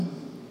older women.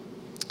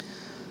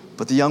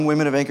 But the young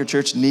women of Anchor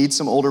Church need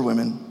some older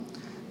women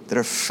that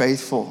are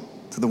faithful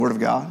to the Word of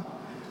God,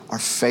 are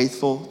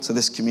faithful to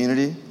this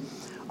community,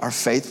 are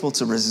faithful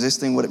to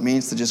resisting what it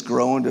means to just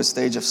grow into a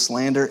stage of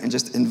slander and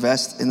just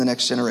invest in the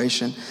next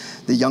generation.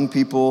 The young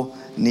people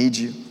need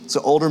you.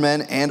 So older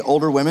men and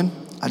older women,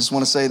 I just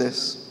want to say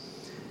this.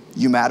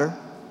 You matter.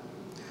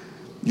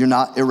 You're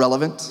not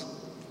irrelevant.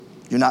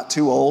 You're not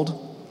too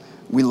old.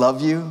 We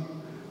love you.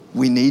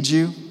 We need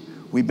you.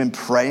 We've been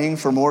praying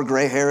for more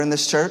gray hair in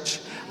this church.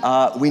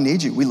 We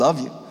need you. We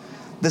love you.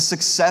 The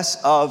success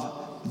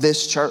of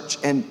this church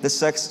and the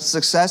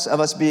success of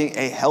us being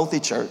a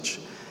healthy church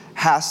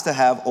has to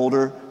have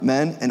older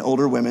men and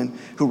older women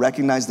who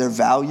recognize their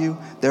value,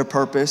 their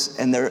purpose,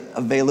 and their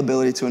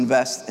availability to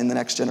invest in the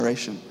next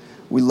generation.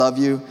 We love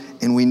you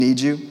and we need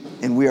you,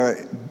 and we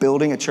are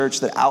building a church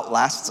that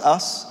outlasts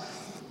us,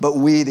 but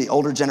we, the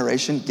older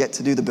generation, get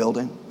to do the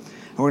building.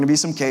 And we're gonna be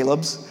some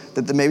Calebs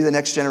that maybe the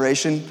next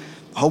generation,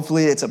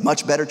 hopefully it's a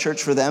much better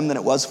church for them than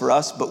it was for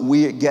us, but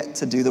we get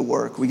to do the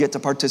work. We get to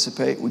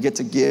participate, we get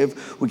to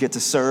give, we get to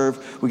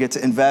serve, we get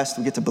to invest,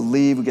 we get to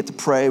believe, we get to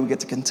pray, we get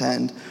to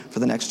contend for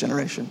the next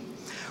generation.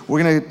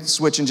 We're gonna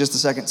switch in just a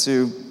second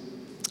to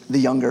the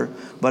younger,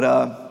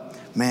 but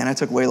man, I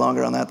took way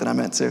longer on that than I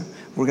meant to.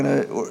 We're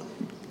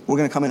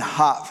gonna come in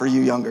hot for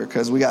you younger,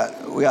 because we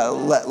got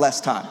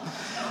less time.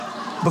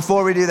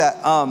 Before we do that,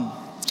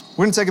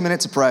 we're gonna take a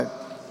minute to pray.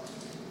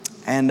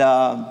 And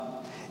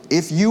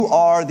if you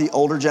are the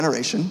older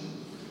generation,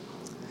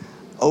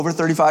 over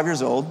 35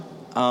 years old,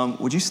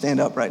 would you stand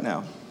up right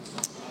now?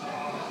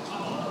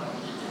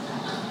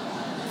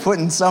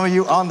 Putting some of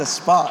you on the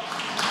spot.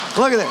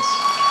 Look at this.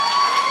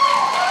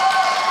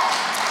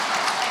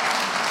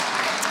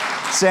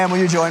 Sam, will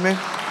you join me?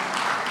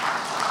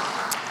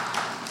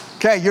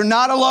 Okay, you're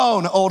not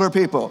alone, older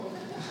people.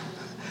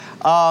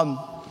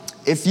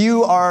 If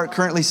you are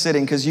currently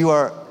sitting, because you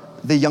are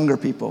the younger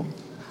people,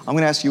 I'm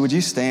gonna ask you, would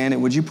you stand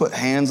and would you put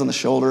hands on the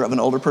shoulder of an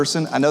older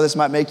person? I know this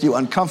might make you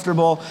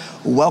uncomfortable.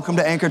 Welcome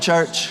to Anchor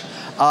Church.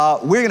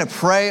 We're gonna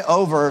pray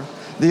over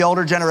the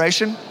older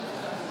generation.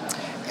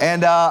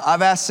 And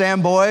I've asked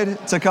Sam Boyd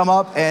to come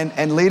up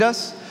and lead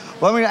us.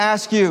 Well, I'm gonna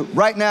ask you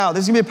right now,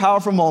 this is gonna be a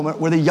powerful moment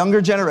where the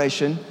younger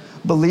generation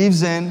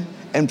believes in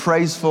and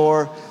prays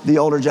for the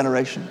older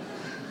generation.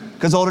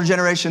 Because older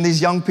generation,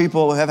 these young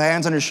people have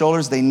hands on your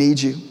shoulders, they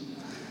need you.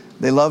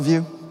 They love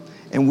you.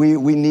 And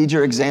we need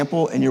your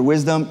example and your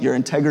wisdom, your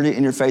integrity,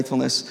 and your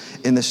faithfulness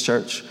in this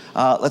church.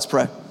 Let's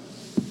pray.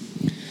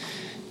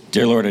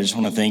 Dear Lord, I just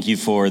want to thank you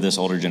for this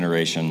older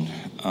generation.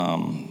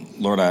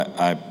 Lord,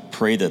 I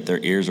pray that their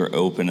ears are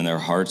open and their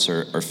hearts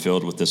are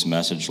filled with this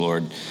message,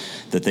 Lord,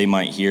 that they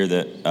might hear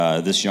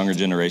that this younger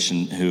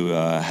generation who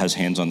has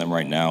hands on them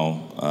right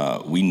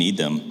now, we need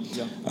them.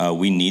 Yeah.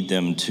 We need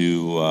them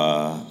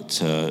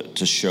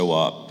to show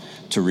up,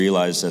 to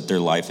realize that their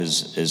life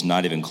is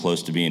not even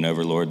close to being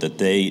over, Lord, that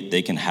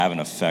they can have an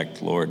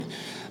effect, Lord.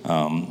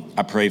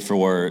 I pray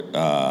for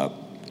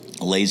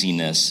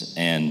laziness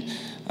and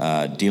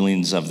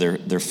dealings of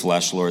their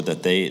flesh, Lord,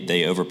 that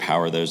they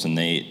overpower those and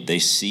they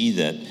see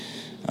that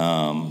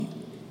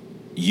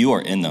you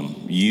are in them.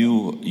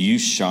 You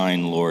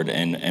shine, Lord,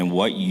 and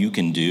what you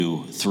can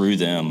do through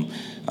them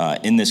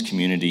in this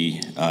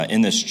community,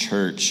 in this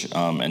church,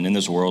 and in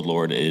this world,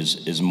 Lord,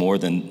 is more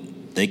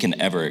than they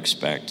can ever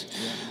expect.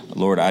 Yeah.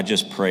 Lord, I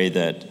just pray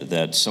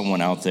that someone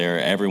out there,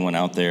 everyone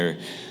out there,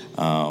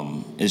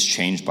 is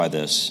changed by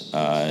this.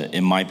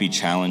 It might be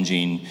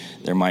challenging.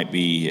 There might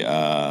be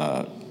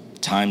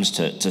times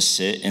to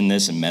sit in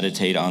this and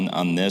meditate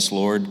on this,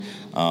 Lord.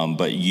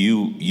 But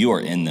you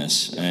are in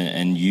this,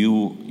 and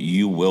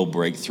you will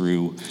break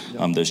through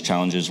those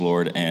challenges,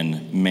 Lord.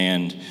 And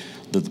man,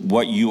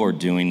 what you are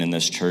doing in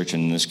this church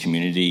and in this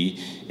community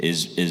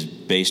is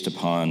based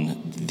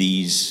upon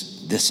this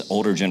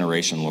older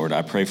generation, Lord.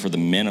 I pray for the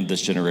men of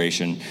this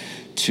generation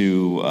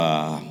to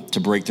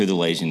break through the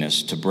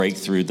laziness, to break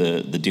through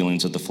the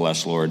dealings of the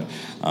flesh, Lord.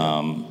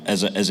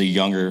 As a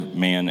younger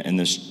man in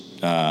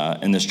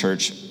this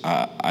church,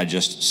 I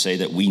just say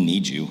that we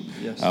need you.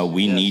 Yes.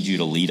 We need you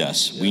to lead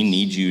us. Yes. We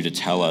need you to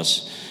tell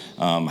us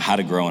how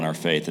to grow in our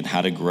faith and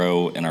how to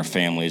grow in our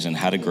families and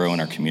how to grow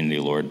in our community,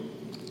 Lord.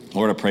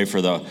 Lord, I pray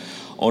for the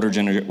older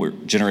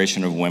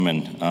generation of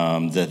women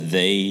that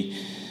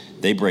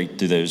they break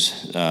through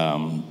those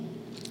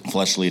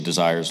fleshly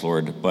desires,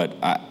 Lord. But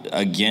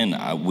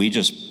we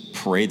just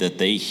pray that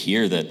they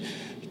hear that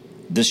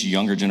this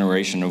younger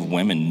generation of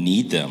women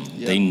need them.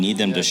 Yep. They need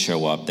them to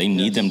show up. They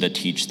need them to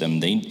teach them.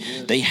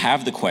 They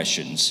have the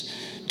questions.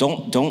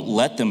 Don't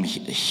let them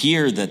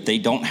hear that they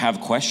don't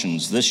have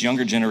questions. This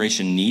younger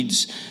generation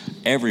needs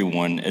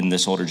everyone in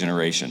this older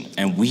generation,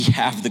 and we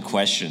have the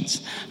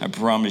questions. I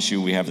promise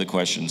you, we have the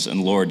questions.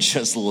 And Lord,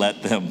 just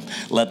let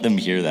them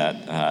hear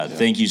that.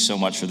 Thank you so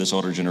much for this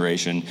older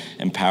generation.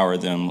 Empower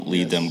them,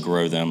 lead them,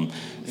 grow them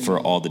for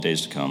all the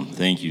days to come.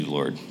 Thank you,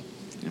 Lord.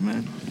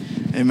 Amen.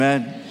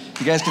 Amen.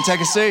 You guys can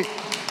take a seat.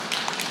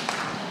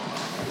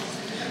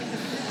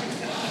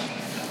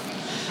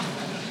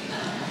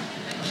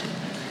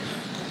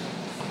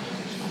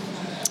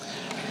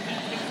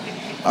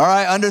 All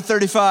right, under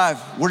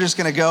 35, we're just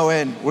gonna go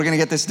in. We're gonna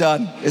get this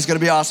done. It's gonna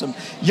be awesome.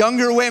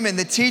 Younger women,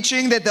 the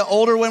teaching that the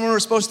older women were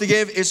supposed to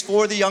give is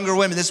for the younger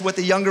women. This is what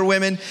the younger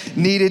women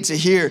needed to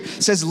hear.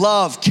 It says,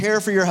 love, care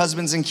for your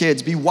husbands and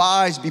kids, be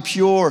wise, be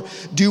pure,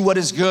 do what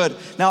is good.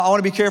 Now, I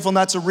wanna be careful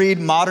not to read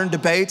modern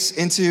debates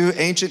into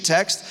ancient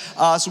text,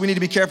 so we need to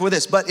be careful with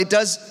this. But it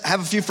does have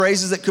a few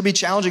phrases that could be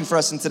challenging for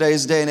us in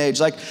today's day and age,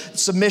 like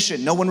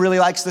submission. No one really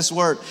likes this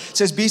word. It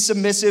says, be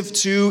submissive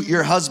to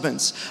your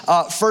husbands.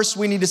 First,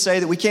 we need to say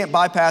that we can't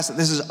bypass it.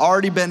 This has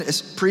already been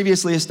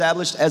previously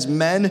established as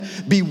men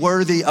be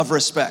worthy of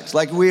respect.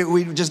 Like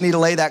we just need to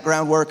lay that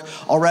groundwork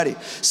already.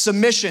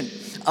 Submission,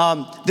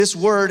 this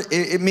word,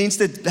 it means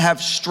to have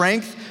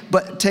strength,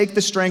 but take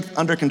the strength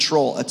under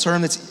control. A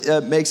term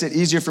that makes it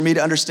easier for me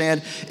to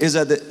understand is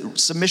the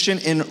submission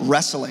in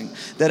wrestling.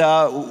 That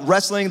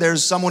wrestling,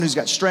 there's someone who's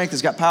got strength,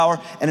 has got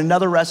power, and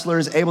another wrestler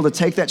is able to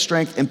take that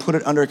strength and put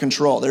it under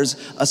control. There's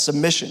a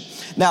submission.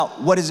 Now,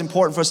 what is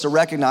important for us to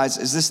recognize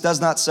is this does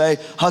not say,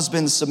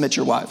 husbands, submit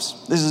your wives.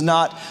 This is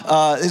not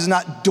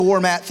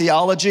doormat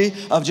theology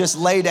of just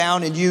lay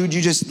down and you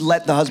just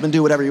let the husband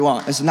do whatever you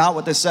want. It's not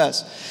what this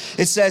says.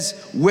 It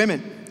says,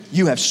 women,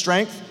 you have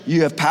strength,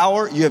 you have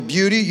power, you have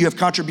beauty, you have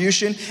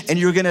contribution, and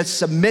you're gonna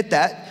submit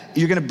that.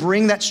 You're gonna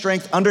bring that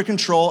strength under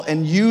control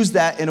and use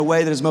that in a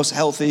way that is most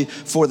healthy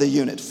for the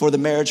unit, for the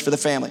marriage, for the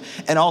family.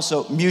 And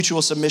also,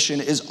 mutual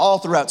submission is all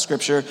throughout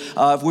Scripture,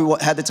 if we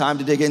had the time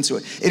to dig into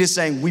it. It is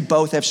saying we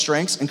both have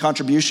strengths and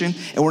contribution,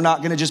 and we're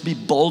not gonna just be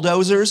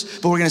bulldozers,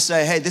 but we're gonna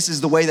say, hey, this is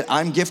the way that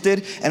I'm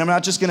gifted, and I'm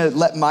not just gonna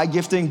let my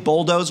gifting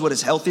bulldoze what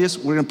is healthiest.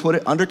 We're gonna put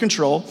it under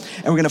control,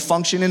 and we're gonna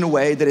function in a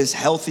way that is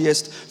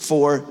healthiest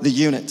for the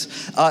unit.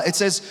 It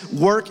says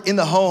work in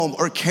the home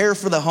or care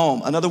for the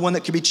home, another one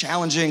that can be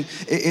challenging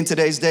in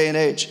today's day and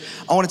age.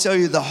 I want to tell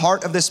you the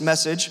heart of this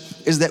message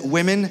is that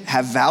women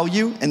have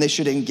value and they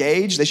should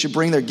engage. They should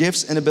bring their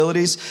gifts and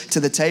abilities to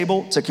the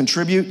table to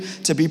contribute,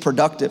 to be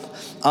productive.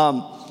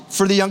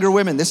 For the younger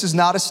women, this is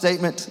not a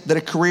statement that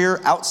a career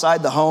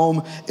outside the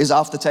home is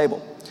off the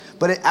table,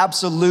 but it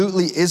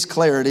absolutely is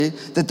clarity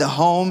that the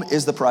home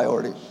is the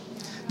priority.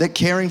 That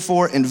caring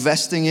for,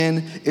 investing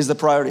in is the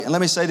priority. And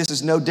let me say this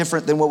is no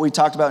different than what we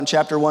talked about in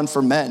chapter 1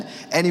 for men.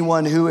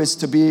 Anyone who is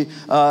to be,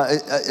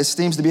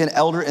 esteems to be an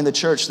elder in the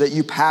church, that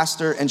you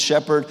pastor and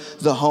shepherd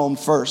the home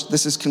first.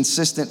 This is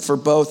consistent for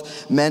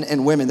both men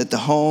and women, that the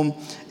home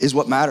is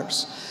what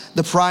matters.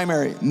 The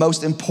primary,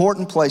 most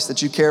important place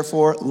that you care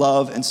for,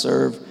 love, and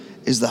serve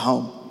is the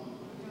home.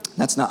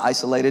 That's not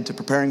isolated to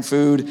preparing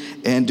food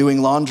and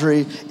doing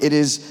laundry. It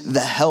is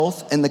the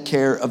health and the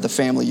care of the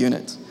family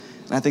unit.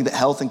 And I think that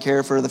health and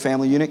care for the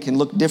family unit can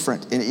look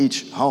different in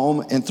each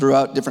home and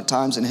throughout different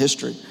times in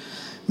history.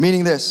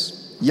 Meaning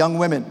this, young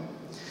women,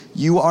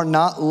 you are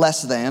not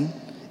less than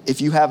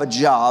if you have a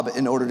job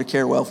in order to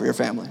care well for your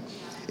family.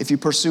 If you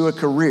pursue a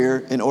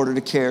career in order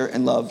to care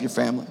and love your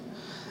family.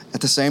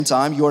 At the same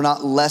time, you are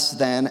not less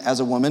than as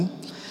a woman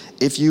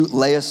if you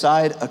lay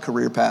aside a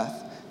career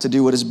path to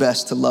do what is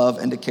best to love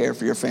and to care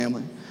for your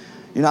family.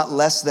 You're not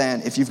less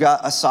than if you've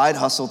got a side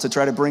hustle to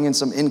try to bring in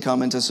some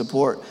income and to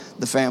support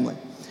the family.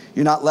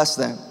 You're not less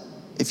than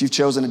if you've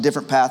chosen a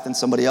different path than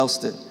somebody else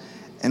did.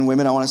 And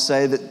women, I want to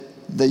say that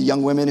the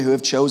young women who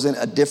have chosen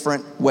a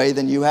different way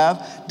than you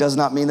have does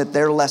not mean that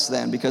they're less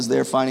than because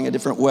they're finding a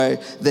different way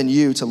than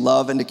you to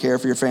love and to care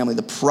for your family.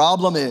 The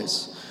problem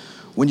is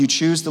when you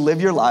choose to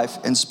live your life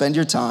and spend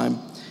your time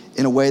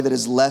in a way that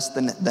is less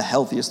than the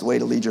healthiest way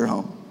to lead your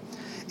home.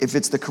 If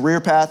it's the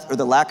career path or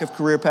the lack of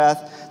career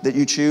path that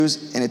you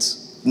choose and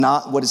it's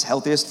not what is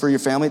healthiest for your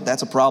family,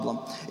 that's a problem.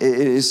 It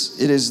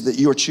is that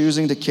you are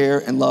choosing to care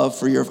and love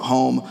for your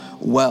home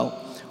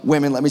well.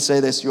 Women, let me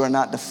say this, you are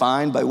not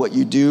defined by what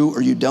you do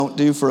or you don't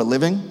do for a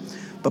living,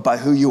 but by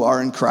who you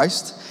are in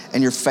Christ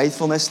and your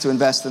faithfulness to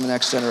invest in the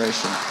next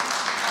generation.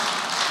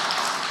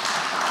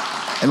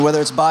 And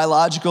whether it's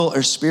biological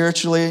or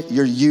spiritually,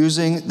 you're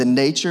using the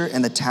nature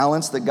and the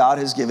talents that God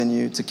has given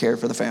you to care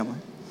for the family.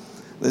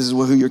 This is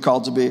who you're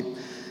called to be.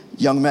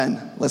 Young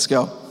men, let's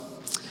go.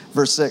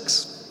 Verse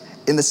 6.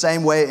 In the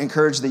same way,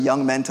 encourage the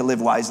young men to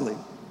live wisely.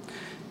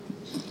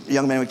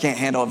 Young men, we can't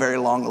handle a very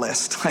long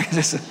list.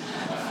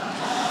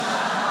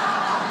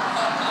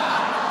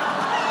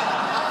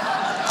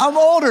 I'm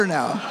older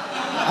now.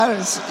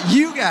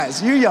 You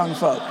guys, you young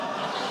folk.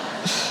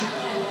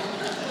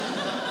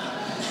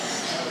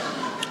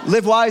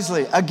 Live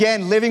wisely.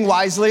 Again, living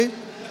wisely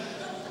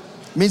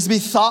means to be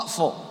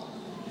thoughtful,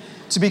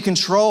 to be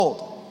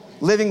controlled.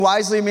 Living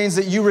wisely means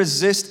that you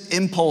resist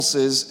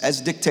impulses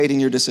as dictating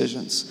your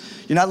decisions.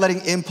 You're not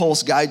letting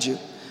impulse guide you,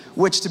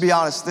 which, to be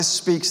honest, this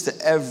speaks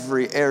to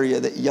every area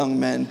that young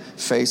men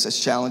face as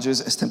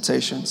challenges, as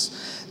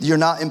temptations. You're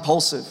not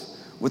impulsive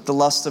with the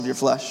lust of your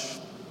flesh,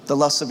 the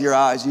lust of your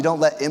eyes. You don't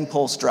let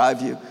impulse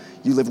drive you.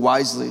 You live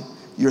wisely.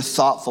 You're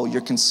thoughtful.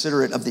 You're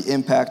considerate of the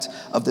impact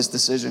of this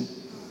decision.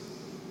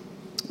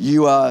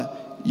 You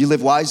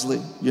live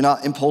wisely. You're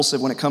not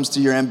impulsive when it comes to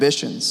your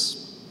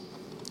ambitions,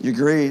 your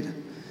greed,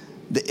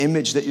 the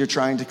image that you're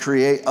trying to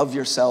create of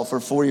yourself or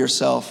for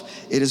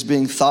yourself. It is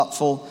being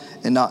thoughtful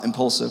and not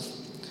impulsive.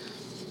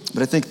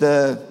 But I think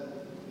the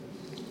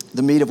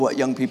meat of what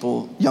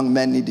young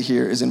men need to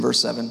hear is in verse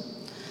 7.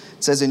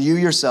 It says, and you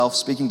yourself,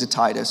 speaking to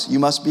Titus, you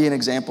must be an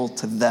example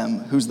to them.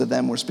 Who's the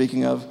them we're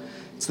speaking of?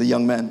 It's the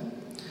young men.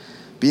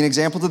 Be an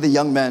example to the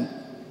young men,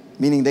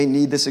 meaning they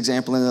need this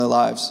example in their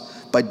lives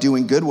by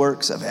doing good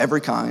works of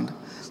every kind.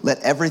 Let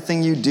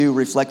everything you do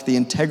reflect the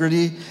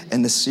integrity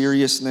and the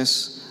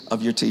seriousness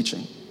of your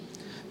teaching.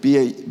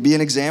 Be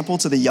an example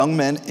to the young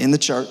men in the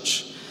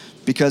church,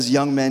 because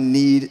young men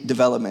need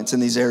developments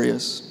in these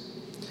areas.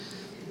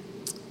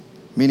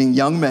 Meaning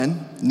young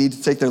men need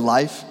to take their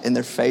life and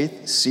their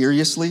faith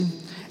seriously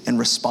and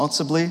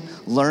responsibly,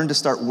 learn to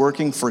start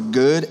working for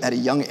good at a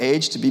young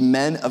age, to be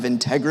men of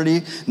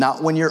integrity,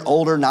 not when you're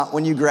older, not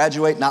when you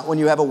graduate, not when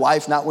you have a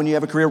wife, not when you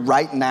have a career.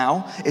 Right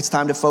now, it's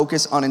time to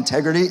focus on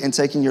integrity and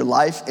taking your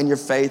life and your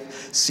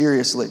faith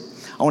seriously.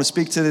 I want to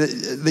speak to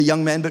the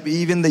young men, but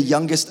even the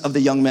youngest of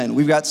the young men.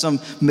 We've got some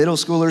middle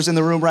schoolers in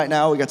the room right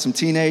now. We got some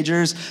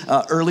teenagers,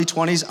 early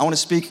 20s. I want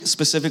to speak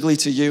specifically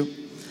to you.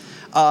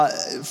 1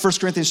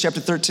 Corinthians chapter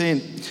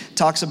 13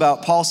 talks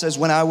about, Paul says,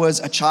 when I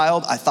was a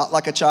child, I thought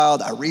like a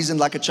child, I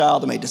reasoned like a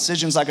child, I made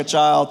decisions like a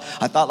child,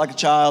 I thought like a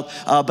child,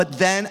 but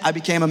then I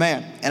became a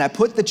man, and I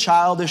put the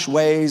childish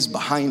ways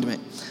behind me.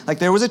 Like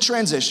there was a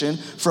transition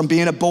from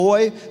being a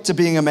boy to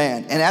being a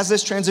man. And as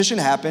this transition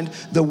happened,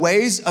 the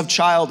ways of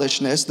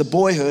childishness, the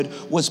boyhood,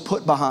 was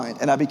put behind,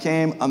 and I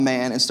became a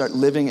man and start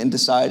living and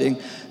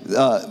deciding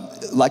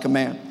like a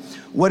man.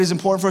 What is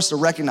important for us to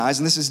recognize,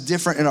 and this is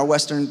different in our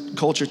Western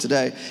culture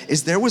today,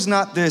 is there was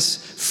not this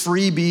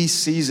freebie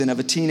season of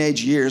a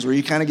teenage years where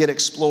you kind of get to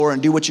explore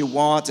and do what you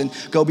want and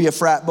go be a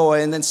frat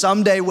boy, and then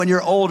someday when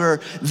you're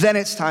older, then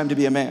it's time to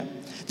be a man.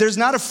 There's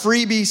not a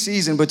freebie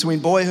season between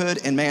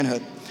boyhood and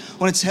manhood. I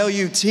want to tell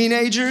you,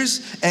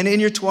 teenagers and in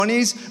your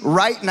 20s,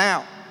 right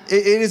now,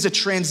 it is a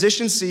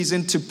transition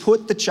season to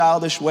put the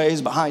childish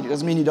ways behind you.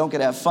 Doesn't mean you don't get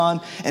to have fun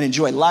and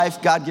enjoy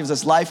life. God gives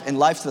us life and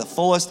life to the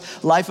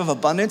fullest, life of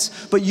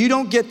abundance. But you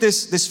don't get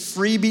this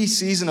freebie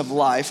season of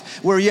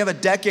life where you have a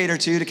decade or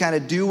two to kind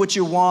of do what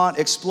you want,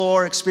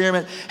 explore,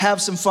 experiment,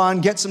 have some fun,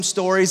 get some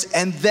stories,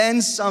 and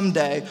then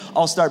someday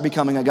I'll start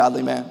becoming a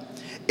godly man.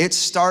 It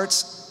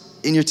starts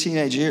in your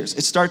teenage years.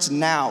 It starts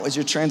now as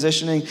you're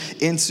transitioning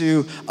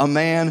into a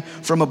man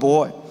from a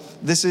boy.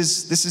 This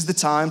is the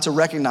time to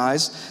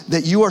recognize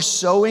that you are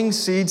sowing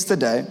seeds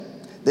today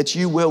that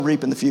you will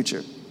reap in the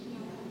future.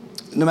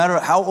 No matter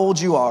how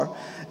old you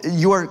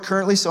are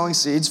currently sowing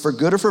seeds for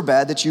good or for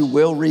bad that you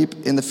will reap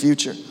in the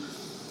future.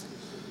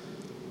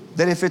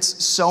 That if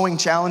it's sowing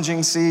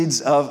challenging seeds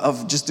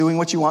of just doing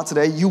what you want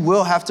today, you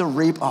will have to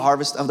reap a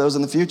harvest of those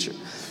in the future.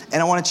 And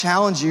I want to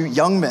challenge you,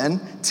 young men,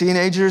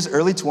 teenagers,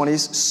 early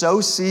 20s, sow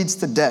seeds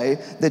today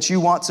that you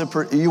want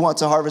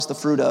to harvest the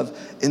fruit of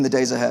in the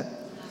days ahead.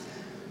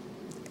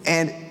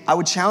 And I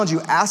would challenge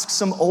you, ask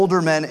some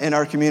older men in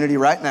our community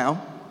right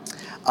now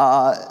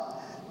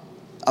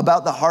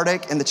about the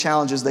heartache and the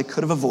challenges they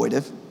could have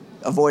avoided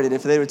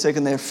if they would have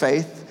taken their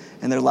faith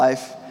and their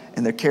life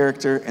and their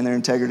character and their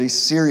integrity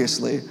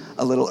seriously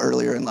a little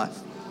earlier in life.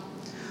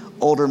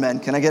 Older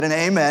men, can I get an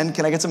amen?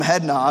 Can I get some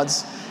head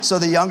nods? So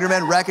the younger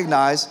men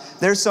recognize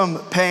there's some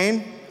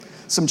pain,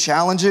 some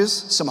challenges,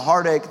 some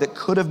heartache that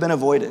could have been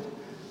avoided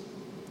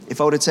if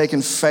I would have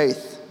taken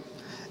faith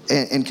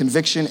and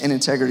conviction and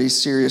integrity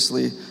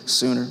seriously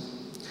sooner.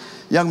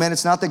 Young men,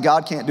 it's not that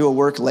God can't do a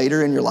work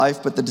later in your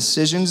life, but the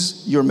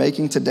decisions you're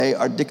making today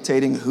are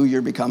dictating who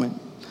you're becoming.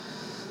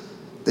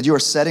 That you are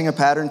setting a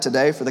pattern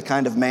today for the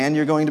kind of man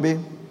you're going to be,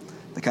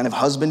 the kind of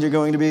husband you're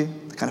going to be,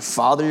 the kind of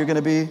father you're going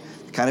to be,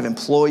 the kind of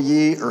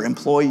employee or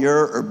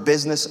employer or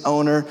business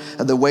owner,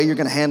 the way you're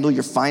going to handle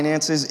your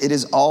finances. It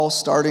is all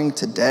starting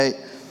today.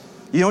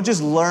 You don't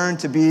just learn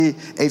to be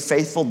a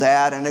faithful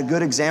dad and a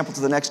good example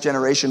to the next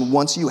generation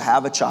once you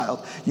have a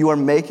child. You are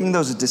making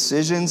those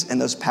decisions and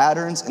those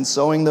patterns and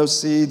sowing those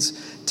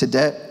seeds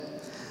today.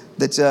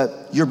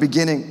 That you're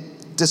beginning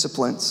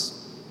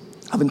disciplines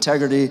of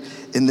integrity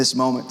in this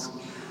moment.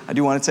 I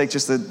do want to take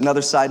just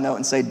another side note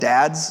and say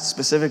dads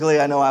specifically.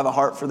 I know I have a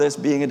heart for this,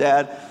 being a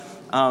dad.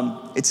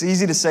 It's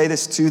easy to say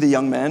this to the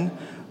young men,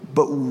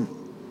 but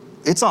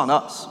it's on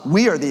us.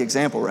 We are the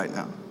example right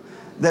now.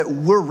 That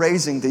we're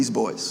raising these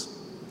boys.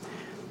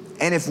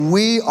 And if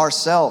we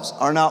ourselves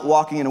are not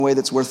walking in a way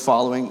that's worth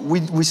following,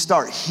 we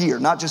start here,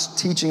 not just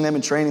teaching them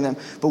and training them,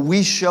 but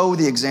we show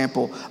the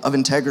example of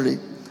integrity,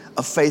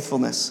 of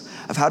faithfulness,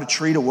 of how to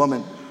treat a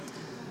woman.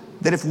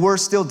 That if we're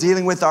still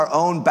dealing with our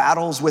own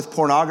battles with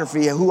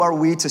pornography, who are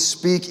we to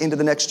speak into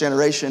the next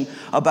generation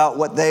about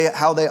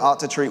how they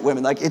ought to treat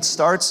women? Like, it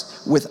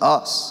starts with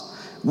us.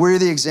 We're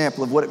the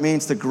example of what it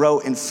means to grow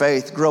in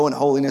faith, grow in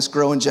holiness,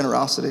 grow in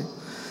generosity.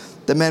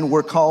 The men,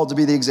 we're called to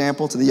be the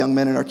example to the young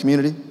men in our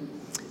community.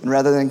 And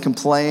rather than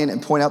complain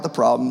and point out the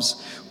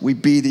problems, we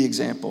be the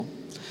example.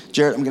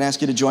 Jarrett, I'm going to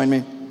ask you to join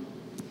me.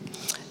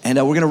 And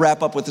we're going to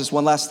wrap up with this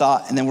one last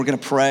thought, and then we're going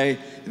to pray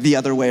the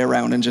other way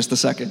around in just a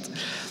second.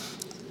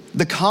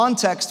 The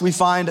context we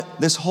find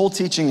this whole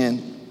teaching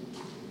in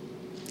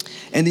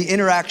and the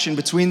interaction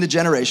between the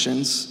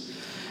generations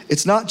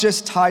It's not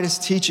just Titus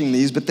teaching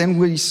these, but then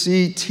we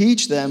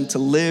teach them to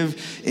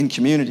live in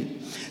community.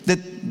 That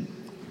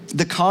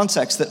the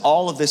context that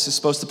all of this is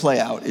supposed to play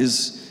out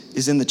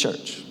is in the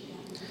church.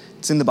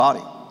 It's in the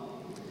body.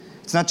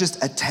 It's not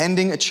just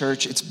attending a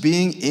church, it's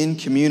being in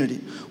community.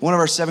 One of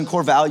our 7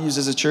 core values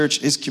as a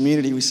church is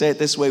community. We say it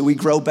this way: we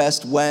grow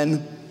best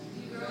when?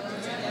 We grow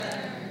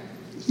together.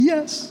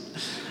 Yes.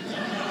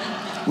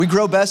 We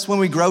grow best when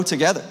we grow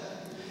together.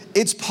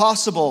 It's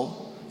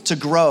possible to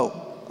grow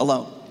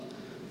alone,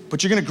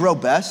 but you're gonna grow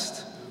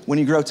best when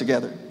you grow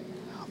together.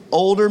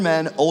 Older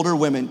men, older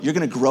women, you're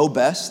gonna grow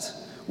best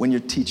when you're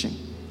teaching,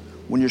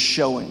 when you're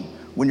showing,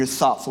 when you're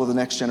thoughtful of the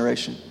next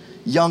generation.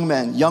 Young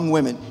men, young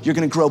women, you're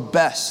gonna grow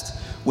best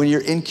when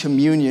you're in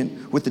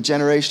communion with the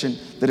generation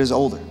that is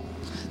older.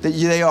 That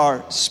they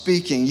are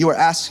speaking, you are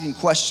asking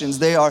questions,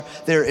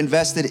 they're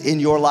invested in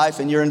your life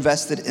and you're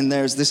invested in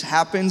theirs. This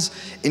happens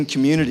in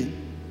community.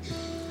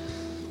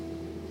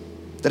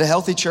 That a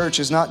healthy church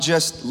is not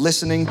just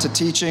listening to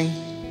teaching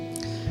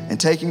and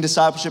taking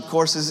discipleship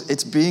courses,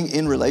 it's being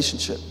in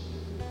relationship.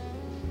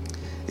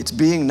 It's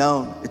being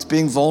known, it's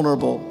being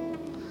vulnerable.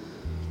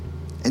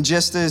 And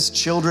just as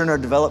children are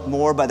developed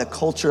more by the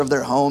culture of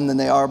their home than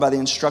they are by the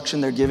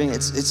instruction they're giving,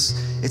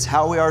 it's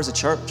how we are as a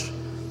church.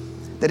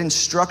 That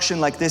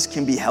instruction like this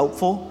can be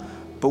helpful,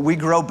 but we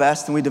grow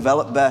best and we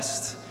develop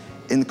best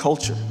in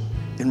culture,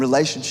 in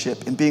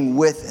relationship, in being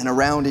with and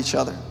around each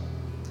other.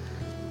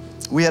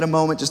 We had a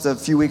moment just a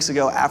few weeks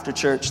ago after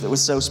church that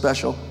was so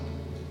special.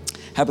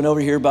 Happened over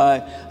here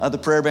by the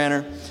prayer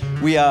banner.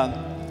 We had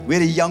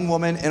a young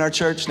woman in our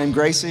church named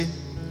Gracie.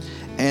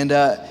 And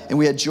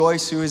we had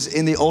Joyce, who is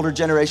in the older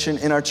generation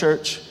in our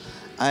church.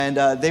 And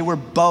they were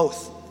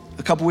both,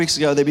 a couple weeks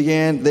ago,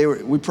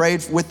 we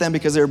prayed with them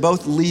because they were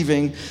both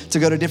leaving to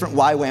go to different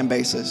YWAM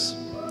bases.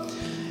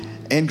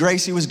 And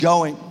Gracie was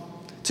going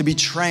to be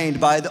trained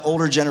by the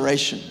older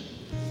generation.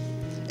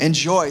 And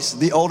Joyce,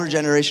 the older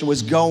generation,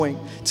 was going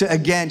to,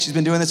 again, she's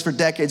been doing this for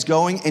decades,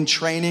 going and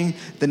training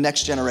the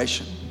next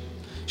generation.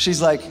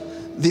 She's like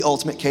the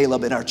ultimate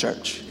Caleb in our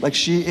church. Like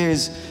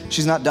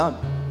she's not done.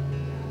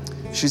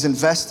 She's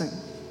investing.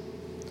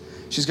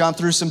 She's gone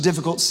through some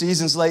difficult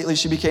seasons lately.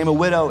 She became a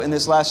widow in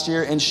this last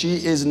year, and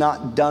she is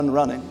not done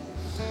running.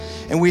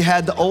 And we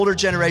had the older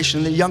generation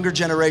and the younger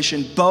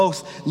generation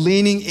both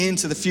leaning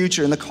into the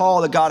future and the call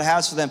that God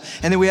has for them.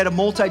 And then we had a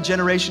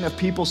multi-generation of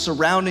people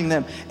surrounding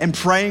them and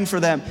praying for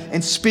them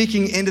and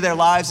speaking into their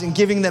lives and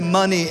giving them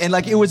money. And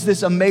like, it was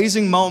this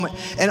amazing moment.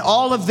 And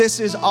all of this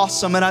is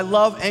awesome. And I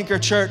love Anchor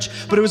Church,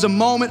 but it was a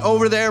moment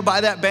over there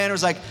by that banner. It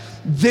was like,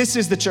 this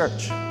is the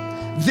church.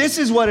 This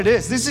is what it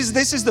is. This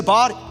is the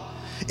body.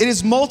 It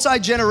is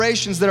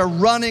multi-generations that are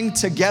running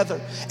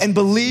together and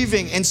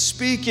believing and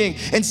speaking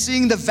and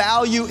seeing the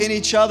value in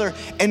each other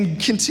and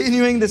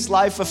continuing this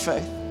life of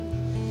faith.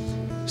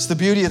 It's the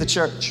beauty of the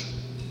church.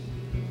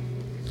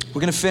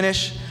 We're gonna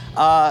finish.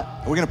 We're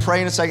gonna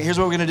pray in a second. Here's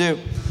what we're gonna do.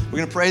 We're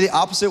gonna pray the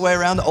opposite way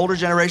around. The older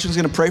generation is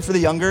gonna pray for the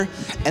younger,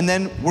 and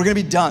then we're gonna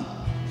be done.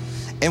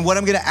 And what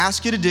I'm gonna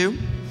ask you to do,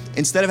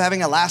 instead of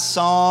having a last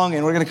song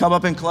and we're gonna come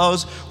up and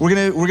close, we're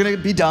gonna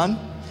be done,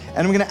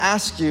 and I'm gonna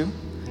ask you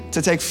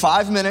to take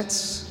 5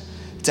 minutes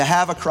to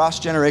have a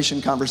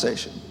cross-generation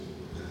conversation.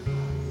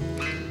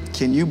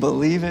 Can you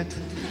believe it?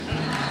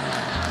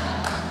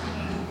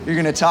 You're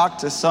gonna talk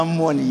to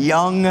someone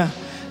young,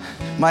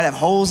 might have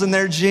holes in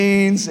their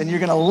jeans, and you're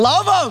gonna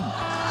love them.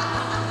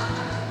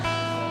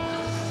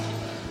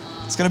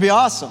 It's gonna be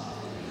awesome.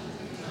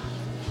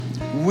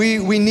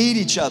 We need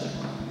each other.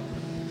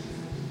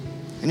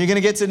 And you're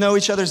gonna get to know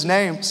each other's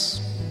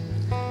names.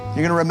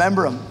 You're gonna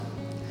remember them.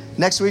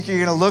 Next week, you're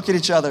gonna look at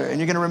each other and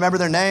you're gonna remember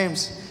their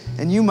names.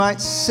 And you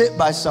might sit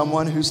by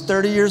someone who's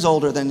 30 years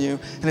older than you,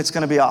 and it's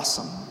gonna be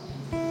awesome.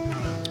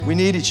 We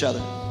need each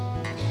other.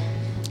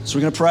 So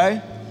we're gonna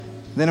pray.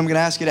 Then I'm gonna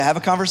ask you to have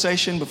a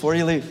conversation before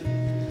you leave.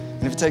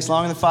 And if it takes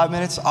longer than 5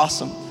 minutes,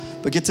 awesome.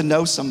 But get to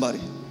know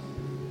somebody.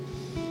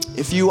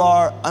 If you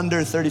are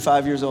under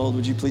 35 years old,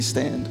 would you please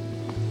stand?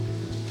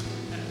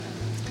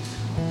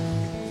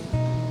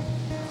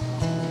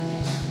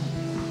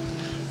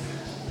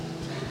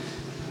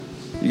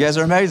 You guys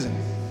are amazing.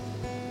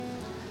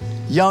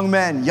 Young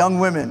men, young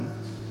women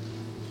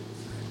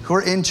who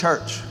are in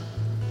church.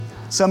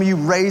 Some of you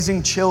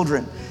raising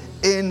children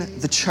in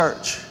the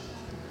church.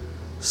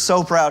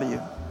 So proud of you.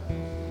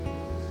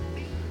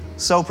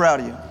 So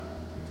proud of you.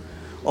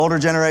 Older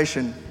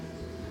generation,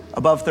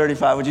 above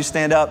 35, would you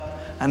stand up?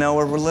 I know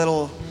we're a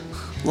little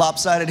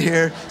lopsided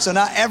here, so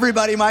not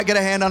everybody might get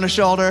a hand on the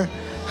shoulder.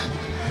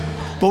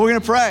 But we're gonna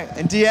pray,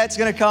 and Diette's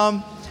gonna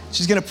come.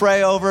 She's gonna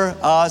pray over.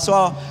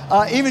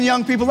 Even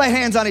young people, lay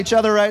hands on each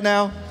other right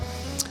now.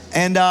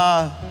 And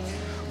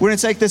we're gonna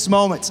take this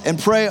moment and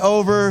pray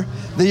over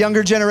the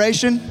younger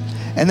generation.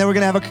 And then we're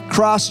gonna have a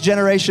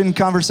cross-generation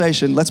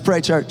conversation. Let's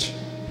pray, church.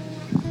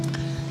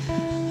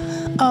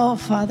 Oh,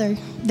 Father,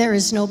 there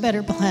is no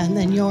better plan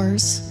than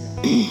yours.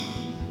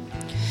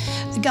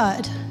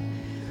 God,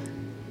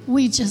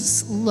 we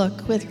just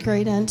look with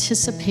great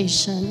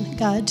anticipation,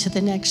 God, to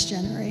the next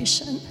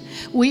generation.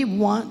 We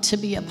want to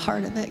be a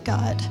part of it,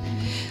 God.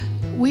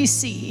 We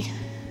see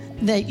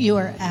that you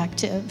are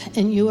active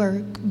and you are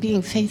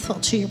being faithful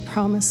to your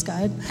promise,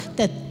 God,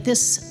 that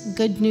this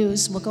good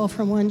news will go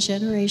from one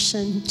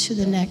generation to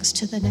the next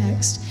to the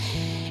next.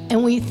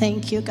 And we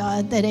thank you,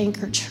 God, that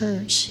Anchor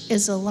Church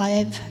is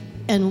alive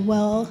and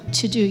well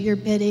to do your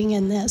bidding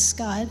in this,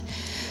 God.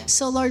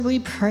 So, Lord, we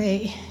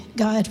pray,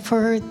 God,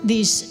 for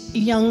these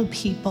young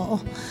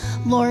people.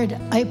 Lord,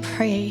 I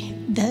pray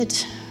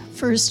that,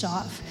 first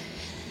off,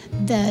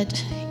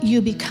 that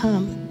you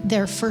become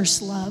their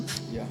first love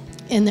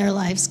in their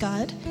lives,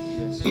 God.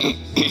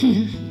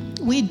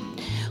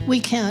 We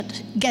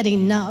can't get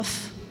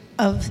enough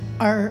of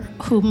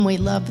whom we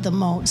love the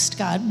most,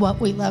 God, what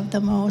we love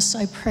the most.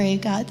 I pray,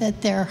 God, that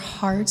their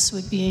hearts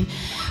would be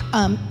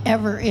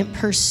ever in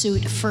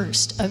pursuit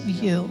first of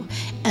you,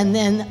 and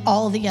then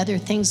all the other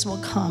things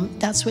will come.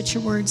 That's what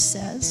your word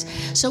says.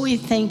 So we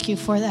thank you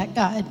for that,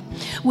 God.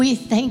 We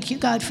thank you,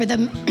 God, for the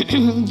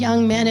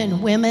young men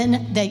and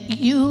women that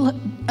you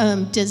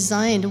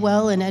designed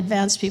well in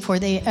advance before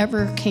they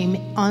ever came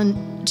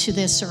onto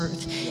this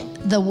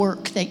earth, the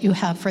work that you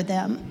have for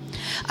them.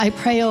 I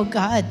pray, oh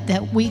God,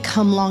 that we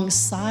come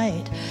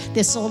alongside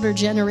this older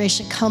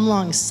generation, come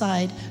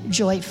alongside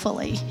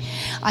joyfully.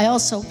 I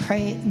also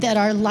pray that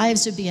our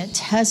lives would be a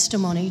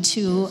testimony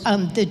to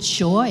the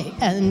joy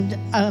and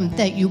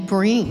that you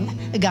bring,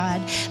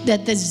 God,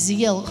 that the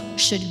zeal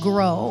should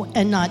grow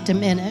and not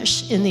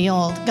diminish in the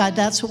old. God,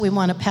 that's what we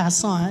want to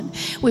pass on.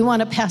 We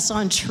want to pass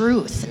on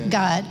truth,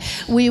 God.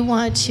 We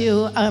want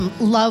to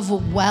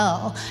love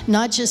well,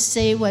 not just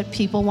say what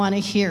people want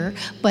to hear,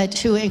 but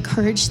to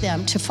encourage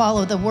them to follow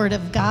the word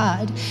of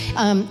God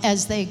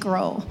as they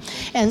grow.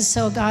 And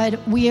so, God,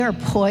 we are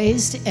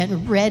poised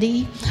and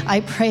ready.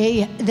 I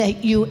pray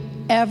that you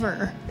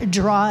ever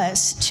draw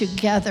us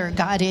together,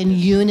 God, in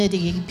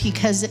unity,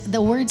 because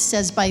the word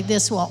says, by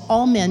this will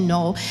all men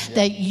know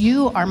that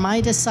you are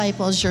my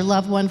disciples, your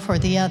love one for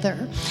the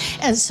other.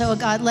 And so,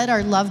 God, let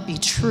our love be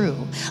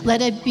true.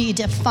 Let it be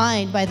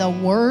defined by the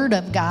word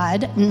of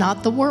God,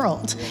 not the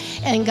world.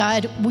 And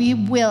God, we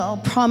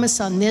will promise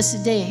on this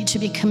day to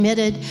be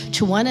committed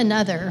to one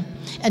another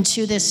and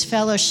to this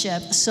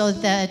fellowship so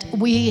that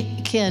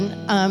we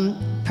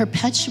can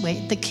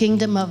perpetuate the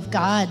kingdom of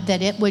God,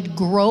 that it would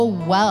grow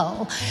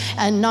well,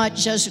 and not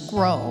just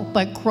grow,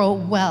 but grow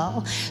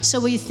well. So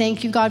we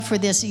thank you, God, for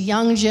this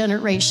young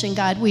generation,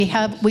 God.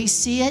 We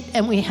see it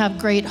and we have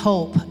great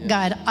hope,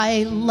 God.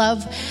 I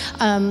love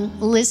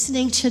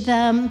listening to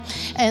them.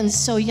 And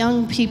so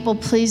young people,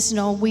 please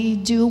know we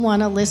do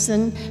want to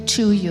listen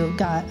to you,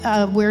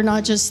 God. We're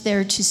not just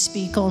there to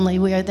speak only,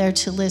 we are there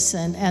to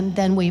listen. And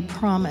then we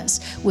promise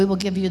we will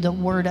give you the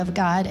word of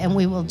God, and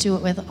we will do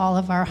it with all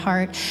of our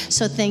heart.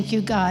 So thank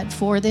you, God,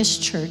 for this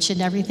church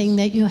and everything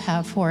that you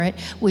have for it.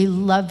 We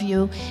love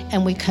you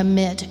and we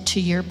commit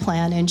to your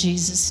plan in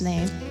Jesus'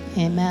 name.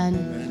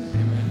 Amen.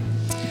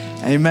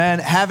 Amen.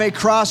 Have a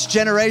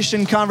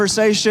cross-generation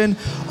conversation.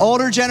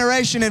 Older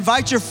generation,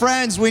 invite your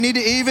friends. We need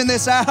to even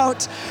this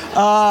out.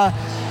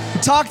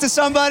 Talk to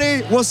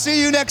somebody. We'll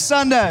see you next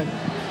Sunday.